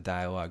around the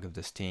dialogue of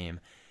this team.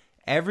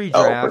 Every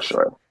draft, for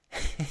sure.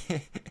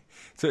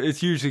 So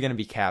it's usually going to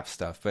be cap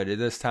stuff, but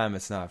this time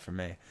it's not for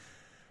me.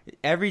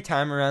 Every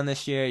time around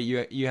this year,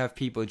 you have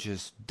people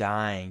just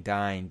dying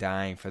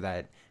for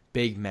that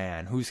big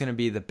man. Who's going to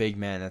be the big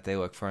man that they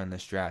look for in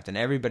this draft? And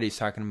everybody's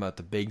talking about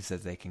the bigs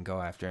that they can go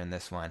after in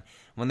this one,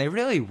 when they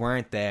really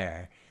weren't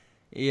there.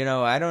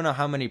 I don't know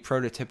how many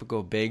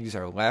prototypical bigs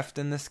are left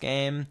in this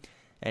game,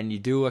 and you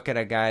do look at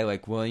a guy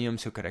like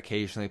Williams who could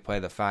occasionally play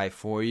the 5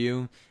 for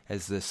you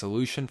as the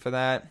solution for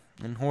that,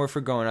 and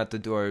Horford going out the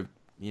door,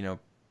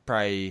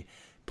 probably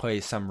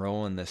plays some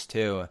role in this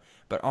too.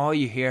 But all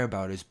you hear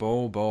about is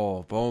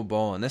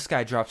Bol, and this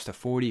guy drops to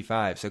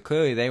 45, so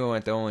clearly they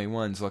weren't the only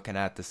ones looking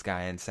at this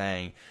guy and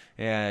saying,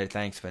 yeah,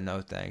 thanks but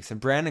no thanks.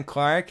 And Brandon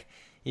Clark,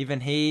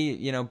 even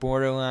he,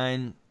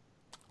 borderline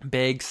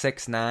big,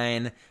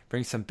 6'9",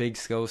 brings some big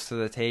skills to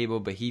the table,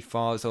 but he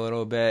falls a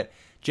little bit.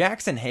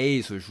 Jackson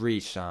Hayes was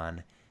reached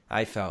on,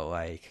 I felt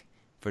like,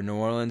 for New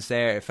Orleans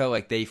there. It felt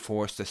like they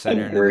forced the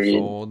center into the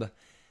fold.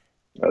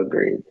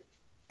 Agreed.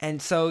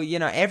 And so,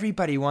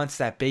 everybody wants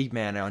that big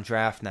man on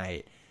draft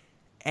night.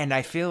 And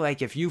I feel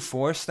like if you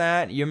force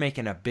that, you're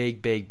making a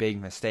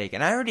big mistake.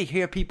 And I already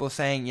hear people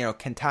saying,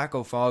 can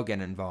Taco Fall get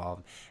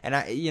involved? And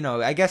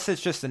I guess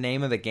it's just the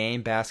name of the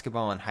game,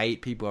 basketball and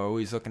height. People are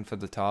always looking for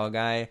the tall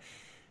guy.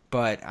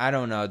 But I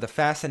don't know. The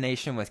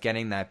fascination with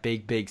getting that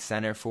big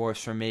center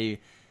force for me,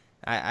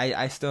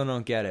 I still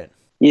don't get it.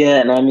 Yeah,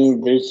 and I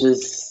mean, there's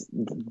just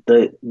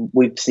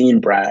we've seen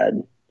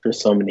Brad for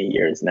so many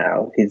years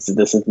now. This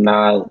is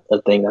not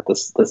a thing that the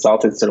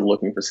Celtics are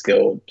looking for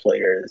skilled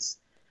players.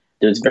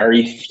 There's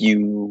very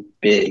few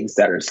bigs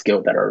that are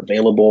skilled that are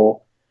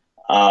available.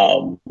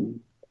 And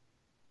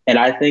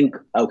I think,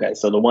 okay,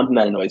 so the one thing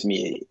that annoys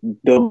me,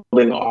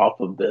 building off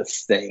of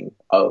this thing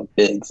of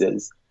bigs,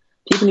 is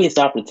people need to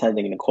stop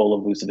pretending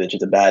Nikola Vucevic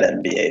is a bad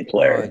NBA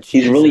player.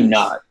 He's really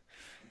not.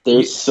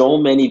 There's so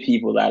many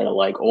people that are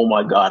like, oh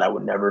my God, I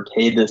would never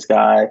pay this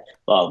guy,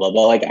 blah, blah,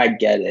 blah. Like, I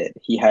get it.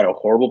 He had a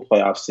horrible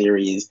playoff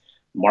series.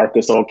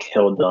 Marcus all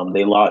killed them.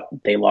 They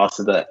lost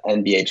to the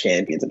NBA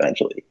champions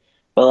eventually.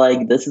 But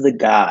like this is a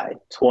guy,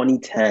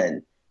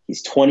 2010.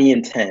 He's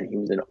 20-10. He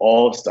was an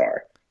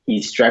all-star.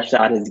 He stretched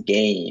out his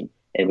game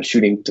and was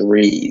shooting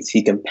threes.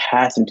 He can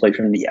pass and play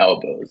from the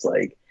elbows.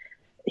 Like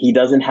he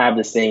doesn't have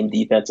the same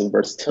defensive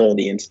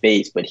versatility in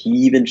space, but he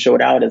even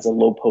showed out as a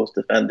low post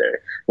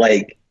defender.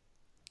 Like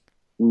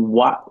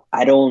what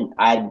I do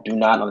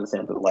not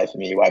understand for the life of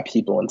me why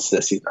people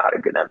insist he's not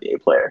a good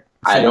NBA player.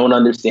 I So, don't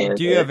understand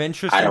do you it. have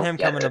interest I in don't him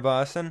get coming to it.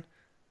 Boston?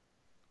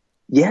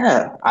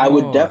 Yeah, I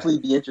would Oh, definitely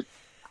be interested.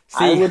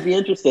 I see, would be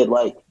interested.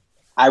 Like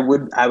I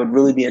would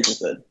really be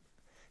interested.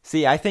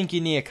 See, I think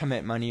you need to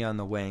commit money on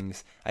the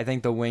wings. I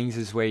think the wings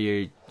is where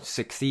you're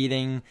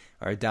succeeding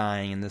or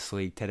dying in this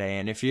league today.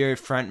 And if you're a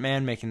front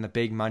man making the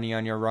big money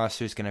on your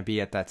roster is going to be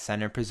at that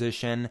center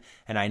position,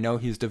 and I know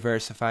he's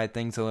diversified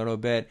things a little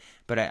bit,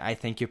 but I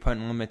think you're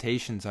putting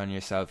limitations on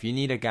yourself. You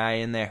need a guy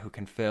in there who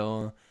can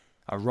fill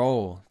a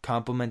role,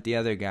 complement the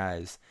other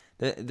guys.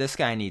 This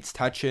guy needs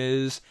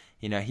touches.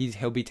 You know,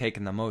 he'll be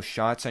taking the most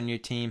shots on your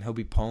team. He'll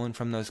be pulling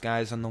from those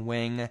guys on the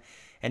wing.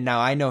 And now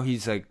I know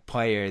he's a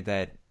player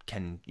that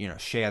can,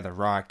 share the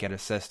rock, get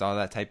assists, all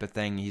that type of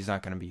thing. He's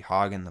not going to be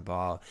hogging the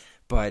ball.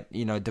 But,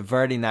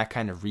 diverting that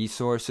kind of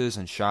resources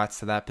and shots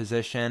to that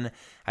position,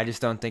 I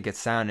just don't think it's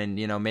sound. And,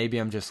 maybe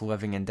I'm just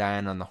living and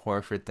dying on the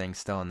Horford thing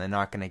still, and they're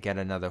not going to get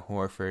another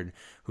Horford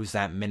who's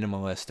that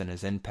minimalist in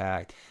his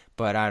impact.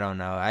 But I don't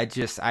know.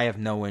 I have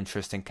no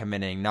interest in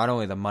committing not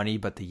only the money,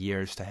 but the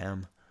years to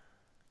him.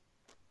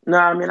 No,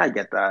 I mean I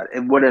get that.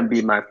 It wouldn't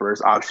be my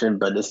first option,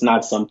 but it's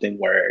not something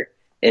where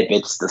if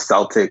it's the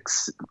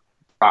Celtics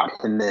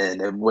brought him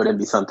in, it wouldn't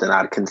be something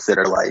I'd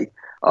consider like,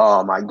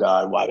 oh my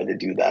God, why would they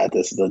do that?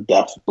 This is a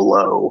death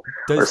blow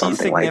or Does he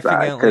something like that.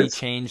 significantly Because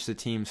change the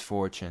team's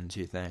fortunes,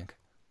 you think?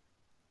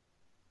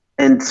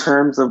 in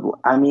terms of,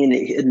 I mean,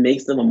 it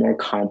makes them a more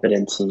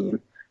competent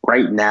team.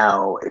 Right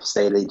now, if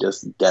say they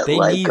just get They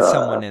like, need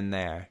someone in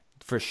there,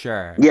 for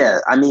sure. yeah,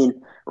 I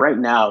mean, right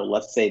now,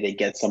 let's say they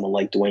get someone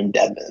like Dwayne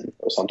Dedman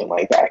or something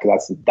like that,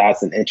 because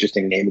that's an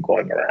interesting name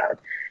going around.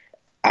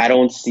 I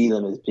don't see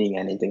them as being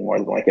anything more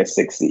than like a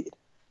 6 seed.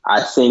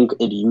 I think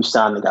if you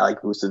sign a guy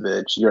like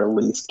Vucevic, you're at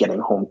least getting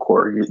home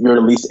court. You're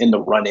at least in the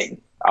running.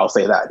 I'll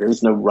say that.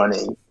 There's no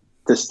running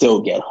to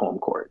still get home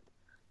court.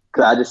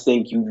 Because I just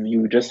think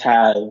you just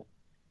have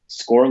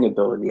scoring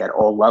ability at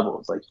all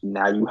levels. Like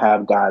now you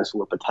have guys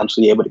who are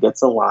potentially able to get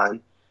to the line.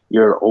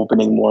 You're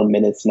opening more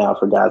minutes now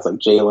for guys like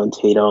Jalen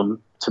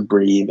Tatum to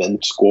breathe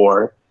and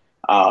score.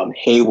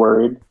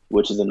 Hayward,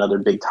 which is another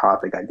big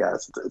topic, I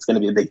guess. It's going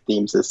to be a big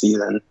theme this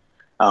season.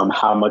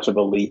 How much of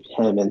a leap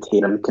him and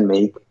Tatum can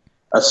make,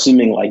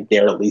 assuming like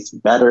they're at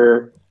least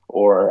better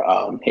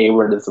or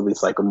Hayward is at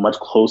least like much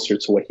closer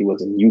to what he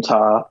was in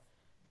Utah.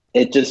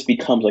 It just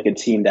becomes like a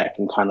team that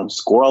can kind of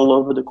score all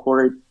over the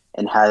court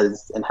and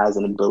has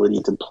an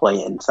ability to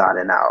play inside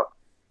and out.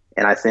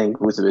 And I think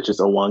Vucevic is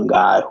the one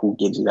guy who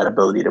gives you that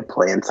ability to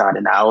play inside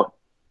and out.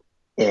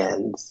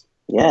 And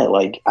yeah,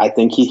 like I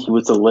think he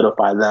would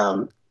solidify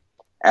them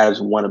as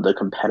one of the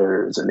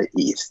competitors in the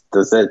East.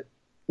 Does it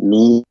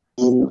mean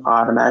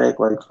automatic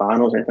like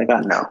finals or anything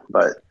like that? No,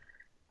 but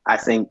I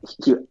think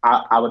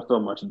I would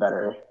feel much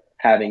better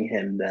having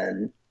him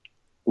than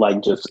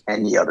like just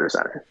any other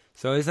center.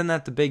 So isn't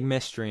that the big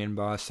mystery in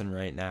Boston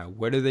right now?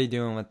 What are they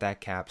doing with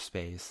that cap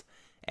space?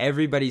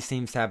 Everybody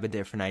seems to have a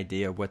different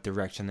idea of what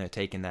direction they're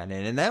taking that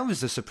in. And that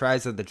was the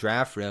surprise of the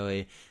draft,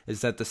 really,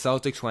 is that the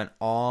Celtics went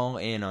all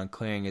in on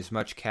clearing as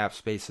much cap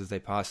space as they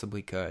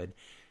possibly could.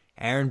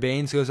 Aaron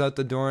Baines goes out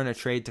the door in a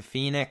trade to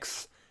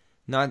Phoenix.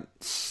 Not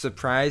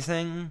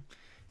surprising,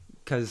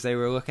 because they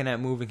were looking at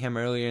moving him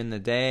earlier in the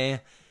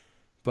day.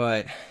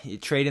 But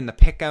trading the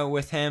pick out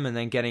with him and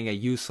then getting a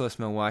useless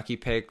Milwaukee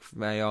pick,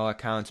 by all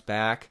accounts,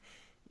 back,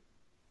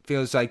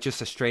 feels like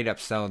just a straight up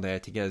sell there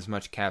to get as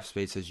much cap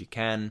space as you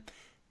can.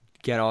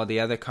 Get all the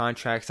other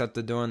contracts out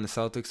the door, and the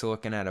Celtics are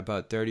looking at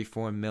about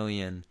 $34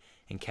 million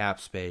in cap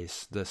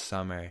space this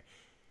summer.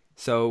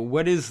 So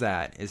what is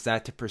that? Is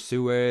that to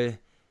pursue a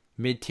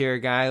mid-tier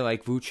guy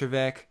like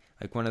Vucevic,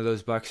 like one of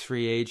those Bucks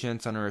free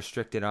agents on a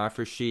restricted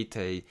offer sheet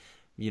to,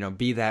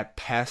 be that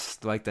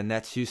pest like the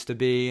Nets used to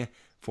be,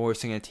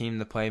 forcing a team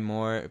to pay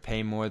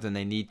more than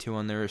they need to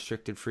on their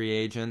restricted free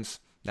agents?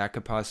 That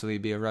could possibly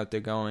be a route they're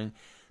going.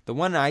 The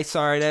one I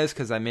saw it as,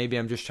 because I'm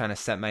just trying to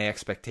set my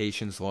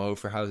expectations low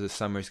for how the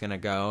summer's going to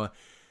go,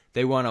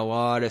 they want a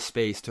lot of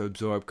space to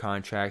absorb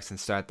contracts and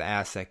start the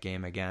asset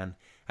game again.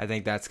 I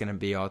think that's going to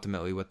be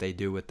ultimately what they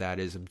do with that,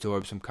 is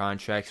absorb some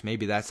contracts.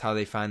 Maybe that's how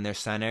they find their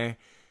center.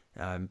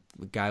 A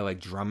guy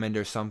like Drummond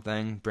or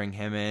something, bring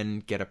him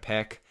in, get a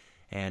pick,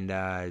 and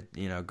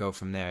go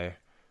from there.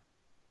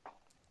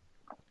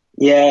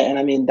 Yeah, and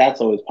I mean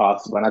that's always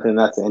possible, and I think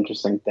that's the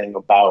interesting thing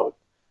about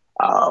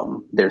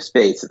their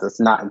space. It's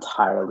not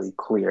entirely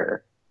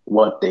clear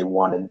what they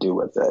want to do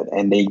with it,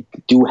 and they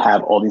do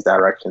have all these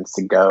directions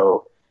to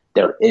go.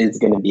 There is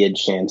going to be a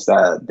chance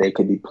that they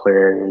could be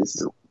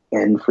players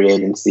in free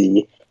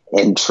agency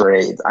and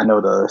trades. I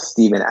know the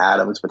Steven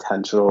Adams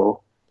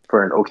potential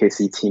for an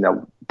OKC team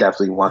that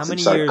definitely How wants to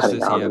many start years cutting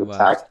does he down have the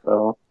tax left?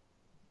 bill.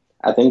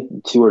 I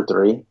think 2 or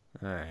 3.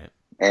 All right.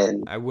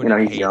 and I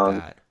wouldn't he's hate young.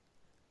 that.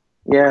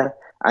 Yeah,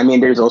 I mean,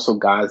 there's also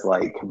guys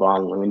like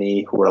Kevon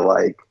Looney who are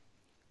like,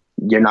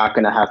 you're not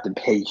going to have to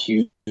pay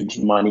huge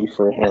money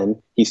for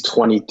him. He's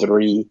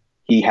 23.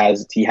 He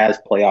has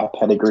playoff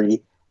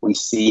pedigree. We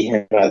see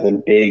him as a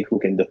big who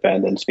can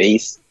defend in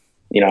space.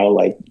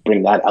 Like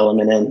bring that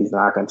element in. He's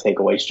not going to take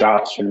away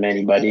shots from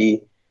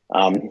anybody.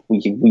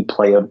 We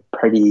play a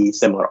pretty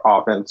similar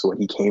offense to what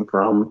he came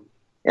from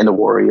in the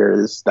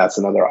Warriors. That's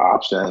another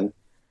option.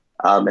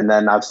 And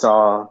then I've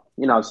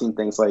seen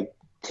things like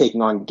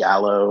taking on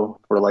Gallo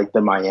for like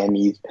the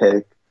Miami's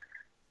pick.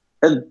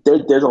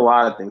 There's a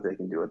lot of things they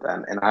can do with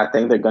them, and I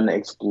think they're going to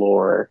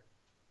explore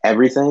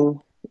everything.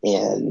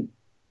 And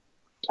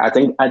I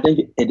think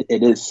it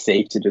is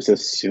safe to just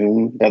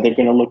assume that they're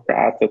going to look for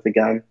assets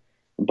again.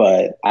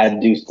 But I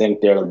do think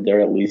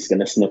they're at least going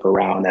to sniff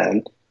around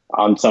and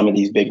on some of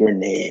these bigger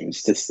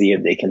names to see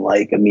if they can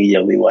like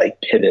immediately like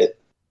pivot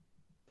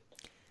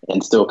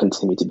and still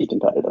continue to be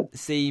competitive.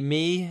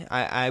 See,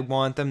 I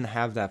want them to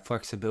have that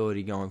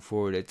flexibility going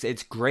forward.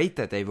 It's great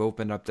that they've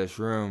opened up this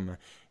room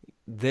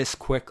this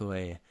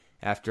quickly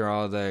after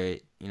all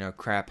the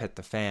crap hit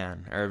the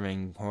fan.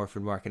 Irving,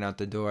 Horford walking out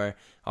the door.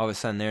 All of a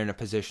sudden they're in a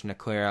position to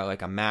clear out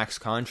like a max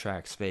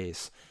contract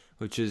space,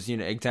 which is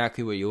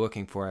exactly what you're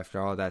looking for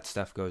after all that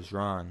stuff goes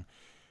wrong.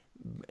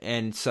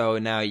 And so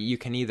now you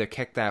can either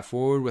kick that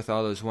forward with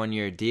all those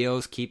 1-year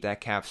deals, keep that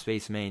cap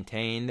space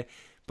maintained,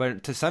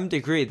 but to some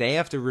degree they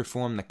have to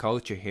reform the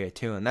culture here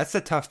too. And that's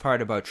the tough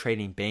part about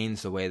trading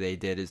Baines the way they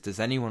did, is does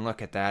anyone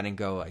look at that and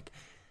go like,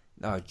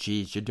 oh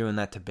geez, you're doing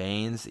that to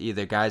Baines?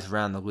 Either guys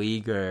around the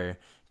league or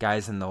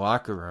guys in the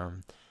locker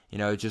room.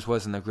 It just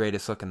wasn't the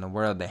greatest look in the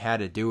world. They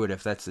had to do it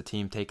if that's the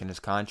team taking his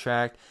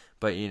contract,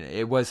 but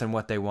it wasn't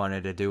what they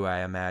wanted to do,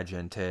 I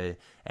imagine, to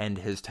end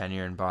his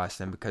tenure in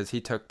Boston, because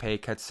he took pay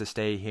cuts to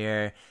stay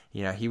here.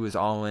 He was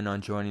all in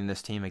on joining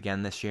this team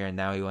again this year, and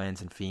now he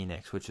lands in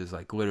Phoenix, which is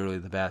like literally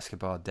the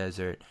basketball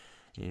desert,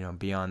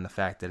 beyond the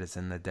fact that it's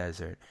in the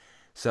desert.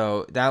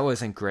 So that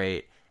wasn't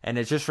great. And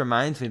it just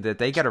reminds me that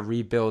they got to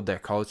rebuild their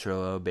culture a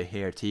little bit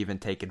here to even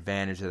take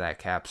advantage of that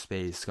cap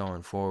space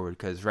going forward.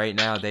 Because right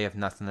now they have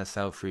nothing to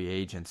sell free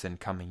agents in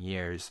coming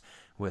years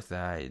with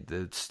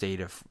the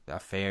state of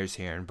affairs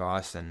here in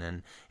Boston.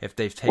 And if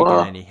they've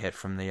taken any hit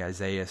from the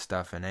Isaiah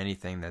stuff and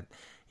anything that,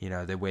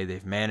 the way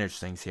they've managed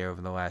things here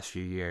over the last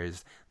few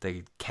years,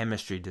 the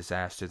chemistry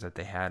disaster that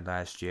they had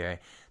last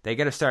year, they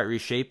got to start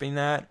reshaping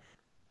that.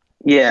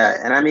 Yeah,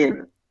 and I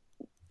mean,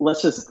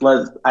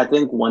 I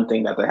think one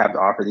thing that they have to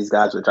offer these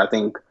guys, which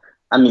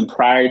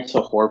prior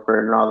to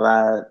Horford and all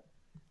that,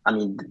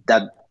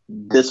 that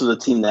this was a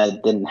team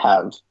that didn't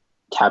have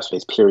cap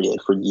space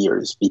period for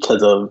years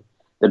because of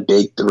the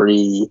big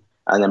three.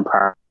 And then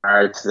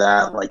prior to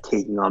that, like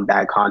taking on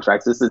bad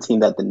contracts, this is a team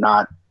that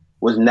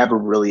was never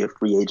really a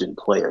free agent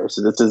player.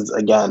 So this is,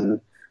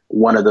 again,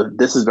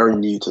 this is very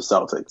new to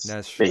Celtics.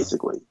 That's true.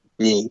 Basically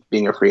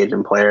being a free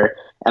agent player.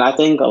 And I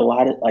think a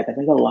lot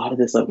of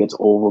this stuff gets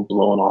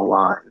overblown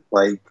online.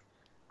 Like,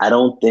 I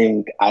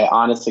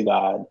honest to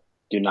God,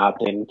 do not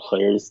think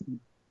players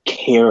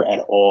care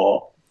at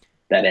all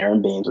that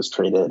Aaron Baines was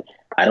traded.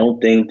 I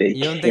don't think they care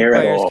at all. You don't think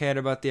players cared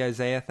about the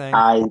Isaiah thing?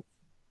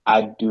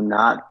 I do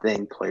not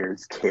think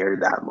players care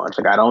that much.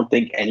 Like, I don't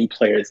think any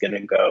player is going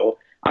to go,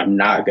 I'm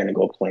not going to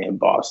go play in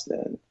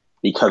Boston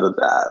because of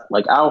that.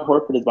 Like, Al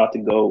Horford is about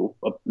to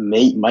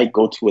might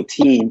go to a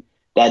team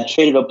that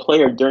traded a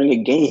player during a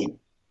game.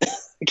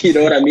 You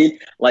know what I mean?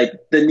 Like,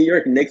 the New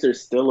York Knicks are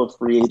still a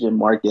free agent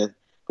market,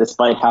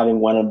 despite having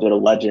one of their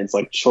legends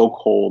like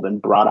chokehold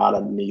and brought out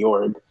of New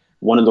York,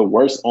 one of the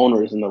worst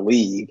owners in the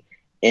league.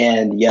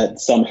 And yet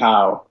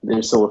somehow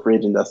they're still a free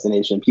agent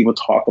destination. People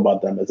talk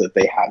about them as if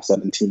they have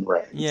 17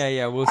 rings.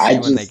 Yeah, we'll see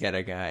when they get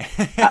a guy.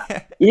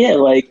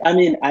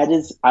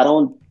 I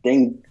don't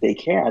think they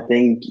care. I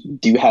think,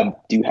 do you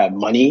have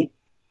money?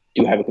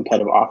 Do you have a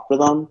competitive offer for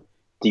them?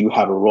 Do you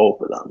have a role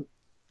for them?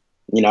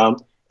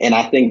 And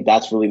I think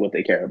that's really what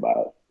they care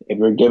about. If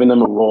you're giving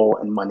them a role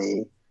and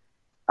money,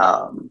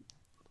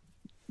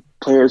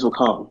 players will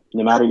come,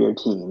 no matter your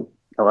team,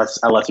 unless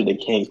you're the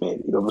Kings,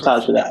 maybe. But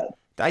besides for that,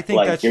 I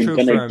think that's true. You're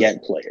gonna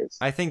get players.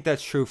 I think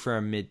that's true for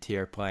a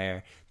mid-tier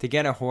player. To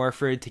get a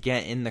Horford, to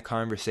get in the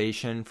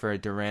conversation for a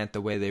Durant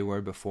the way they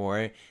were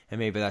before, and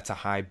maybe that's a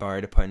high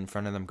bar to put in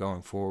front of them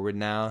going forward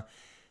now.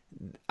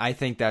 I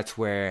think that's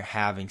where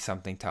having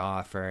something to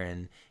offer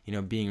and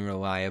being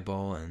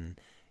reliable and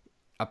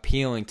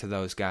appealing to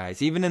those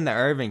guys, even in the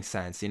Irving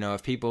sense.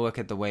 If people look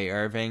at the way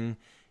Irving,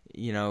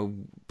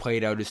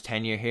 played out his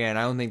tenure here, and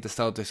I don't think the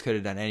Celtics could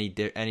have done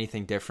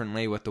anything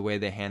differently with the way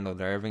they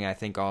handled Irving. I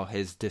think all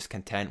his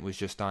discontent was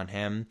just on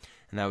him,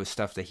 and that was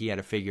stuff that he had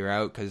to figure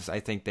out, because I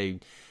think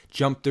they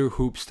jumped through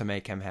hoops to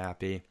make him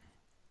happy.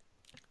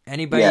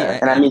 Any of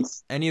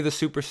the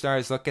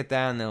superstars look at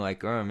that and they're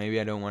like, oh, maybe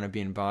I don't want to be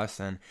in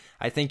Boston.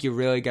 I think you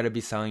really got to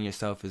be selling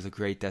yourself as a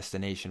great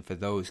destination for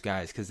those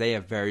guys, because they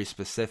have very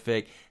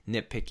specific,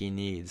 nitpicky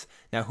needs.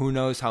 Now, who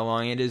knows how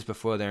long it is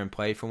before they're in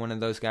play for one of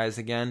those guys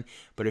again,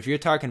 but if you're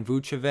talking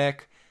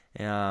Vucevic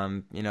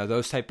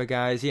Those type of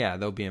guys, yeah,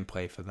 they'll be in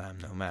play for them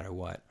no matter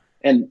what.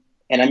 And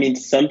I mean,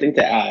 something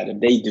to add, if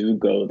they do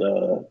go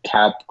the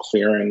cap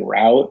clearing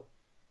route,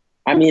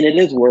 I mean, it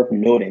is worth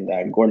noting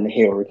that Gordon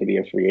Hayward could be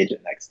a free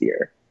agent next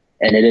year.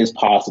 And it is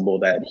possible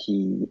that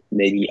he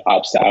maybe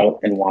opts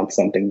out and wants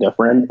something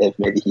different. If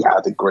maybe he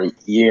has a great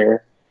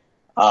year,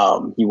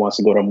 he wants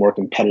to go to a more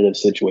competitive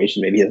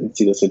situation. Maybe he doesn't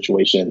see the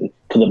situation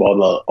because of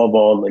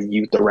all the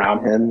youth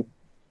around him.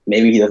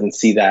 Maybe he doesn't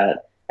see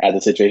that as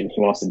a situation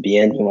he wants to be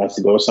in. He wants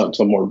to go to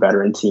some more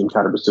veteran team,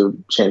 try to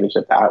pursue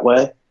championship that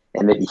way.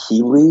 And maybe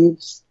he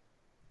leaves.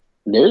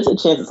 There's a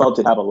chance the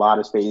Celtics have a lot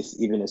of space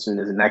even as soon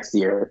as next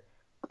year,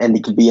 and they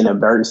could be in a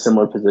very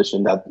similar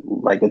position that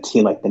like a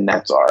team like the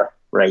Nets are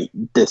right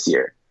this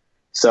year.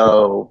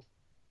 So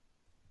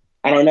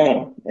I don't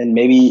know, and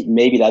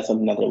maybe that's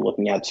something that they're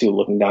looking at too,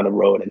 looking down the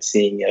road and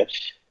seeing if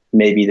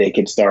maybe they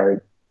could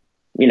start,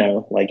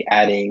 like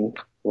adding,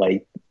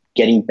 like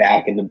getting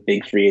back in the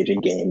big free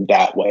agent game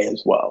that way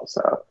as well.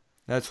 So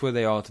that's where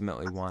they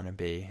ultimately want to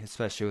be,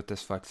 especially with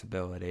this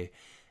flexibility.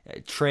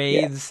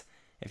 Trades.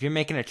 Yeah. If you're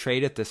making a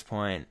trade at this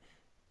point,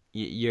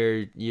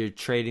 you're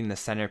trading the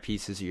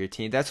centerpieces of your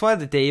team. That's why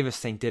the Davis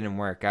thing didn't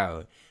work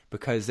out,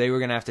 because they were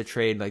going to have to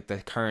trade like the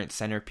current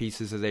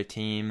centerpieces of their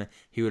team.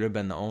 He would have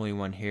been the only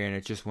one here, and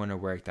it just wouldn't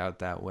have worked out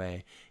that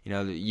way.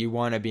 You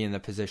want to be in the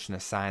position to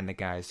sign the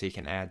guys so you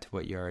can add to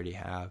what you already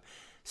have.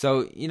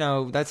 So,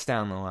 that's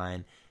down the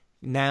line.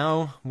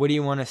 Now, what do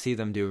you want to see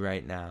them do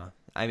right now?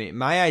 I mean,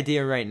 my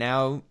idea right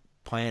now,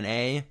 plan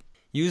A,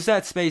 use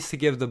that space to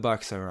give the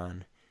Bucks a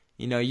run.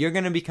 You're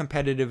going to be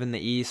competitive in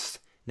the East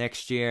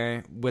next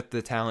year with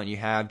the talent you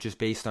have, just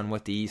based on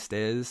what the East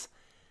is.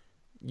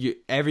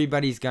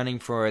 Everybody's gunning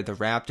for the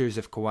Raptors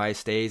if Kawhi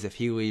stays. If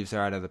he leaves,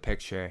 they're out of the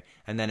picture.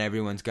 And then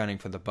everyone's gunning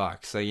for the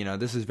Bucks. So,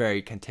 this is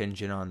very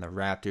contingent on the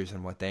Raptors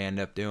and what they end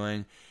up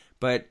doing.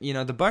 But,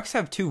 the Bucks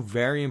have two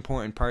very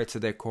important parts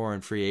of their core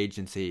in free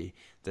agency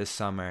this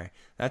summer.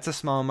 That's a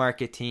small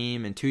market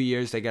team. In 2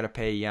 years, they got to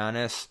pay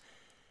Giannis.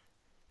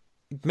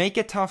 Make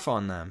it tough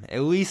on them.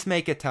 At least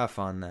make it tough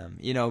on them.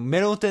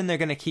 Middleton they're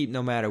going to keep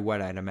no matter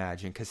what, I'd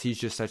imagine, because he's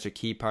just such a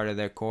key part of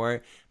their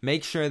core.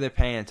 Make sure they're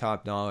paying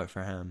top dollar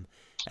for him.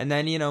 And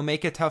then,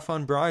 make it tough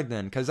on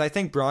Brogdon, because I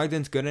think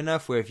Brogdon's good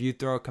enough where if you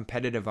throw a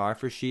competitive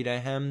offer sheet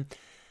at him,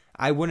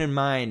 I wouldn't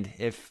mind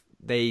if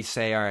they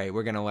say, all right,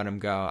 we're going to let him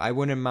go. I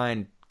wouldn't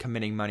mind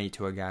committing money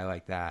to a guy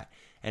like that.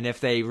 And if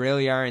they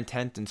really are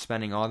intent in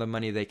spending all the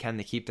money they can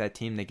to keep that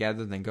team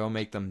together, then go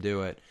make them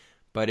do it.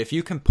 But if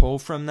you can pull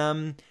from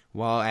them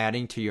while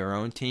adding to your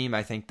own team,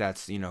 I think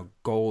that's,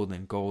 gold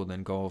and gold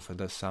and gold for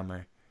this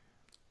summer.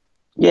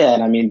 Yeah,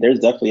 and I mean, there's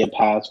definitely a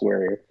path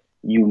where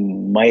you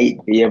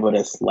might be able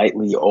to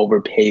slightly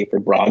overpay for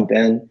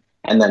Brogdon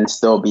and then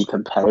still be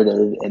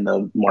competitive in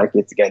the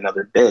market to get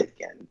another big.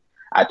 And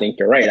I think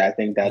you're right. I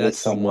think that's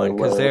someone,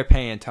 because they're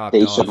paying top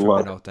dollar for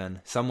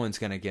Middleton. Someone's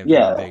going to give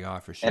them a big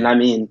offer sheet. And I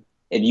mean,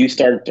 if you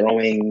start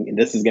throwing,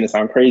 this is going to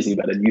sound crazy,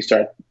 but if you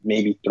start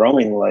maybe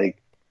throwing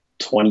like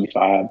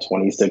 25,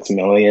 26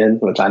 million,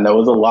 which I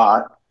know is a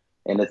lot,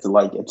 and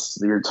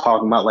you're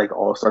talking about like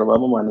all-star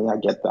level money, I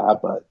get that,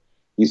 but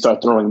you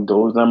start throwing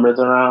those numbers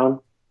around,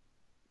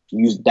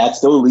 that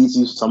still leaves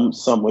you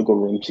some wiggle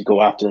room to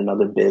go after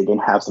another big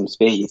and have some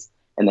space.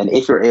 And then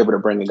if you're able to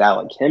bring a guy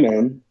like him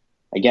in,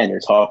 again, you're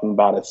talking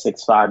about a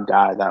 6'5"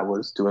 guy that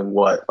was doing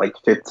what, like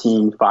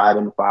 15, 5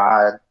 and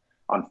 5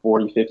 on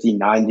 40, 50,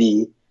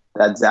 90,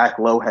 that Zach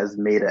Lowe has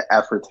made an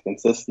effort to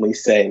consistently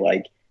say,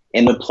 like,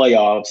 in the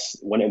playoffs,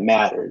 when it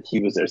mattered, he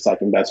was their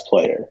second best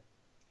player.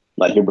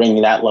 Like, you're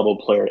bringing that level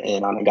player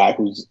in on a guy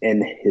who's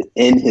in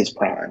his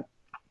prime.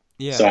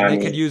 Yeah, so, they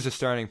could use a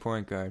starting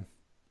point guard.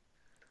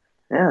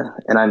 Yeah,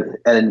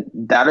 and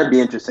that'd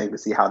be interesting to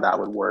see how that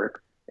would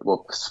work.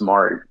 Well,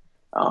 Smart,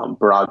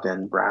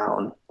 Brogdon,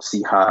 Brown,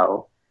 see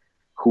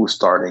who's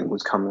starting,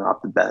 who's coming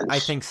off the bench. I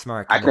think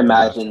Smart. I can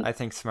imagine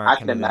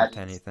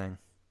anything.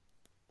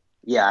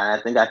 Yeah, I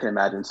think I can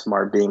imagine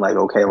Smart being like,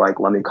 okay, like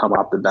let me come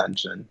off the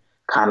bench and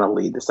kind of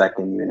lead the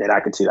second unit.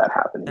 I could see that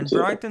happening. And too.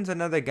 Brogdon's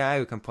another guy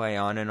who can play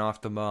on and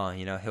off the ball.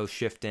 He'll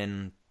shift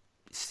in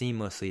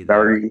seamlessly.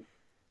 Very,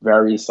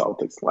 very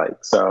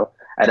Celtics-like. So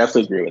I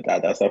definitely agree with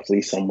that. That's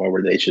definitely somewhere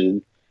where they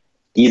should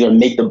either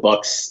make the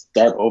Bucks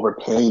start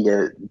overpaying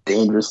it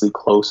dangerously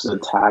close to the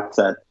tax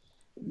that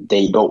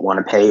they don't want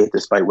to pay it,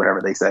 despite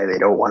whatever they say. They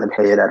don't want to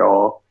pay it at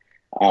all.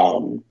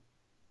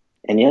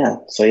 And yeah,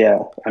 so yeah,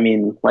 I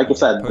mean, like I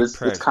said, this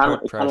kind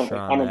of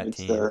makes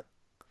the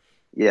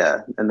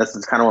and this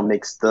is kind of what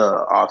makes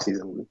the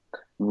offseason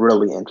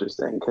really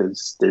interesting,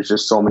 because there's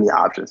just so many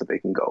options that they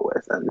can go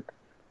with, and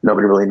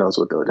nobody really knows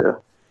what they'll do.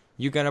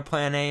 You got a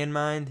plan A in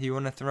mind? You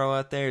want to throw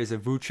out there? Is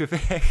it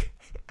Vucevic?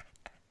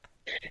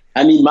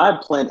 I mean, my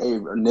plan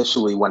A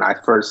initially, when I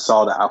first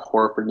saw the Al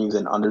Horford news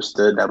and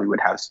understood that we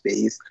would have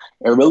space,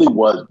 it really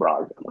was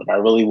Brogdon. Like, I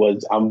really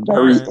was. I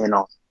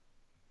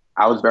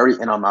was very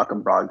in on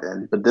Malcolm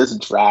Brogdon, but this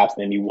draft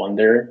made me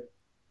wonder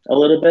a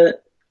little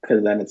bit,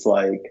 because then it's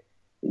like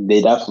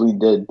they definitely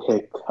did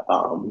pick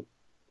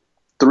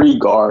three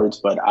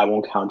guards, but I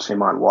won't count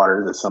Tremont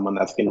Waters as someone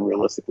that's going to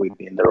realistically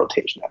be in the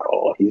rotation at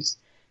all. He's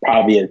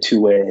probably a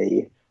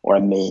two-way or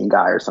a main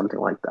guy or something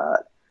like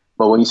that.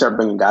 But when you start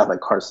bringing guys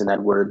like Carson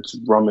Edwards,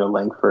 Romeo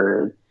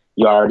Langford,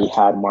 you already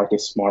had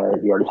Marcus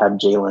Smart, you already have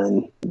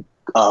Jalen.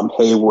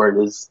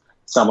 Hayward is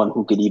someone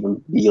who could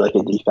even be like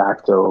a de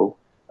facto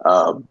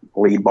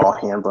lead ball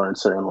handler in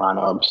certain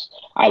lineups.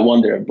 I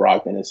wonder if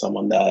Brogdon is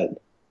someone that,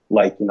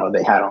 like,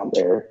 they had on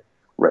their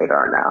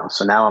radar now.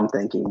 So now I'm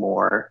thinking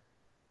more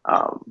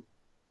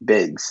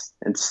bigs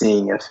and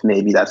seeing if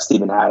maybe that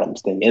Steven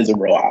Adams thing is a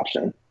real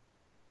option,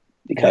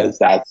 because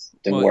that's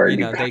the word.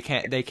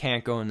 They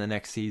can't go in the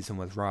next season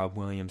with Rob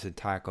Williams and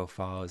Taco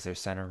Fall as their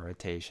center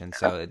rotation.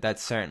 So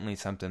that's certainly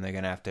something they're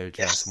going to have to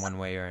address one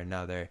way or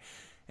another.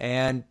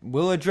 And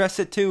we'll address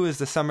it too as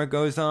the summer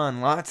goes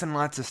on. Lots and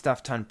lots of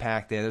stuff to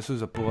unpack there. This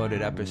was a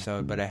bloated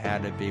episode, but it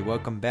had to be.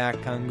 Welcome back,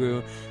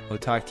 Kungru. We'll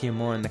talk to you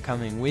more in the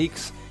coming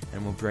weeks,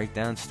 and we'll break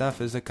down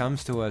stuff as it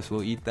comes to us.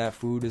 We'll eat that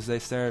food as they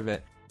serve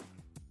it.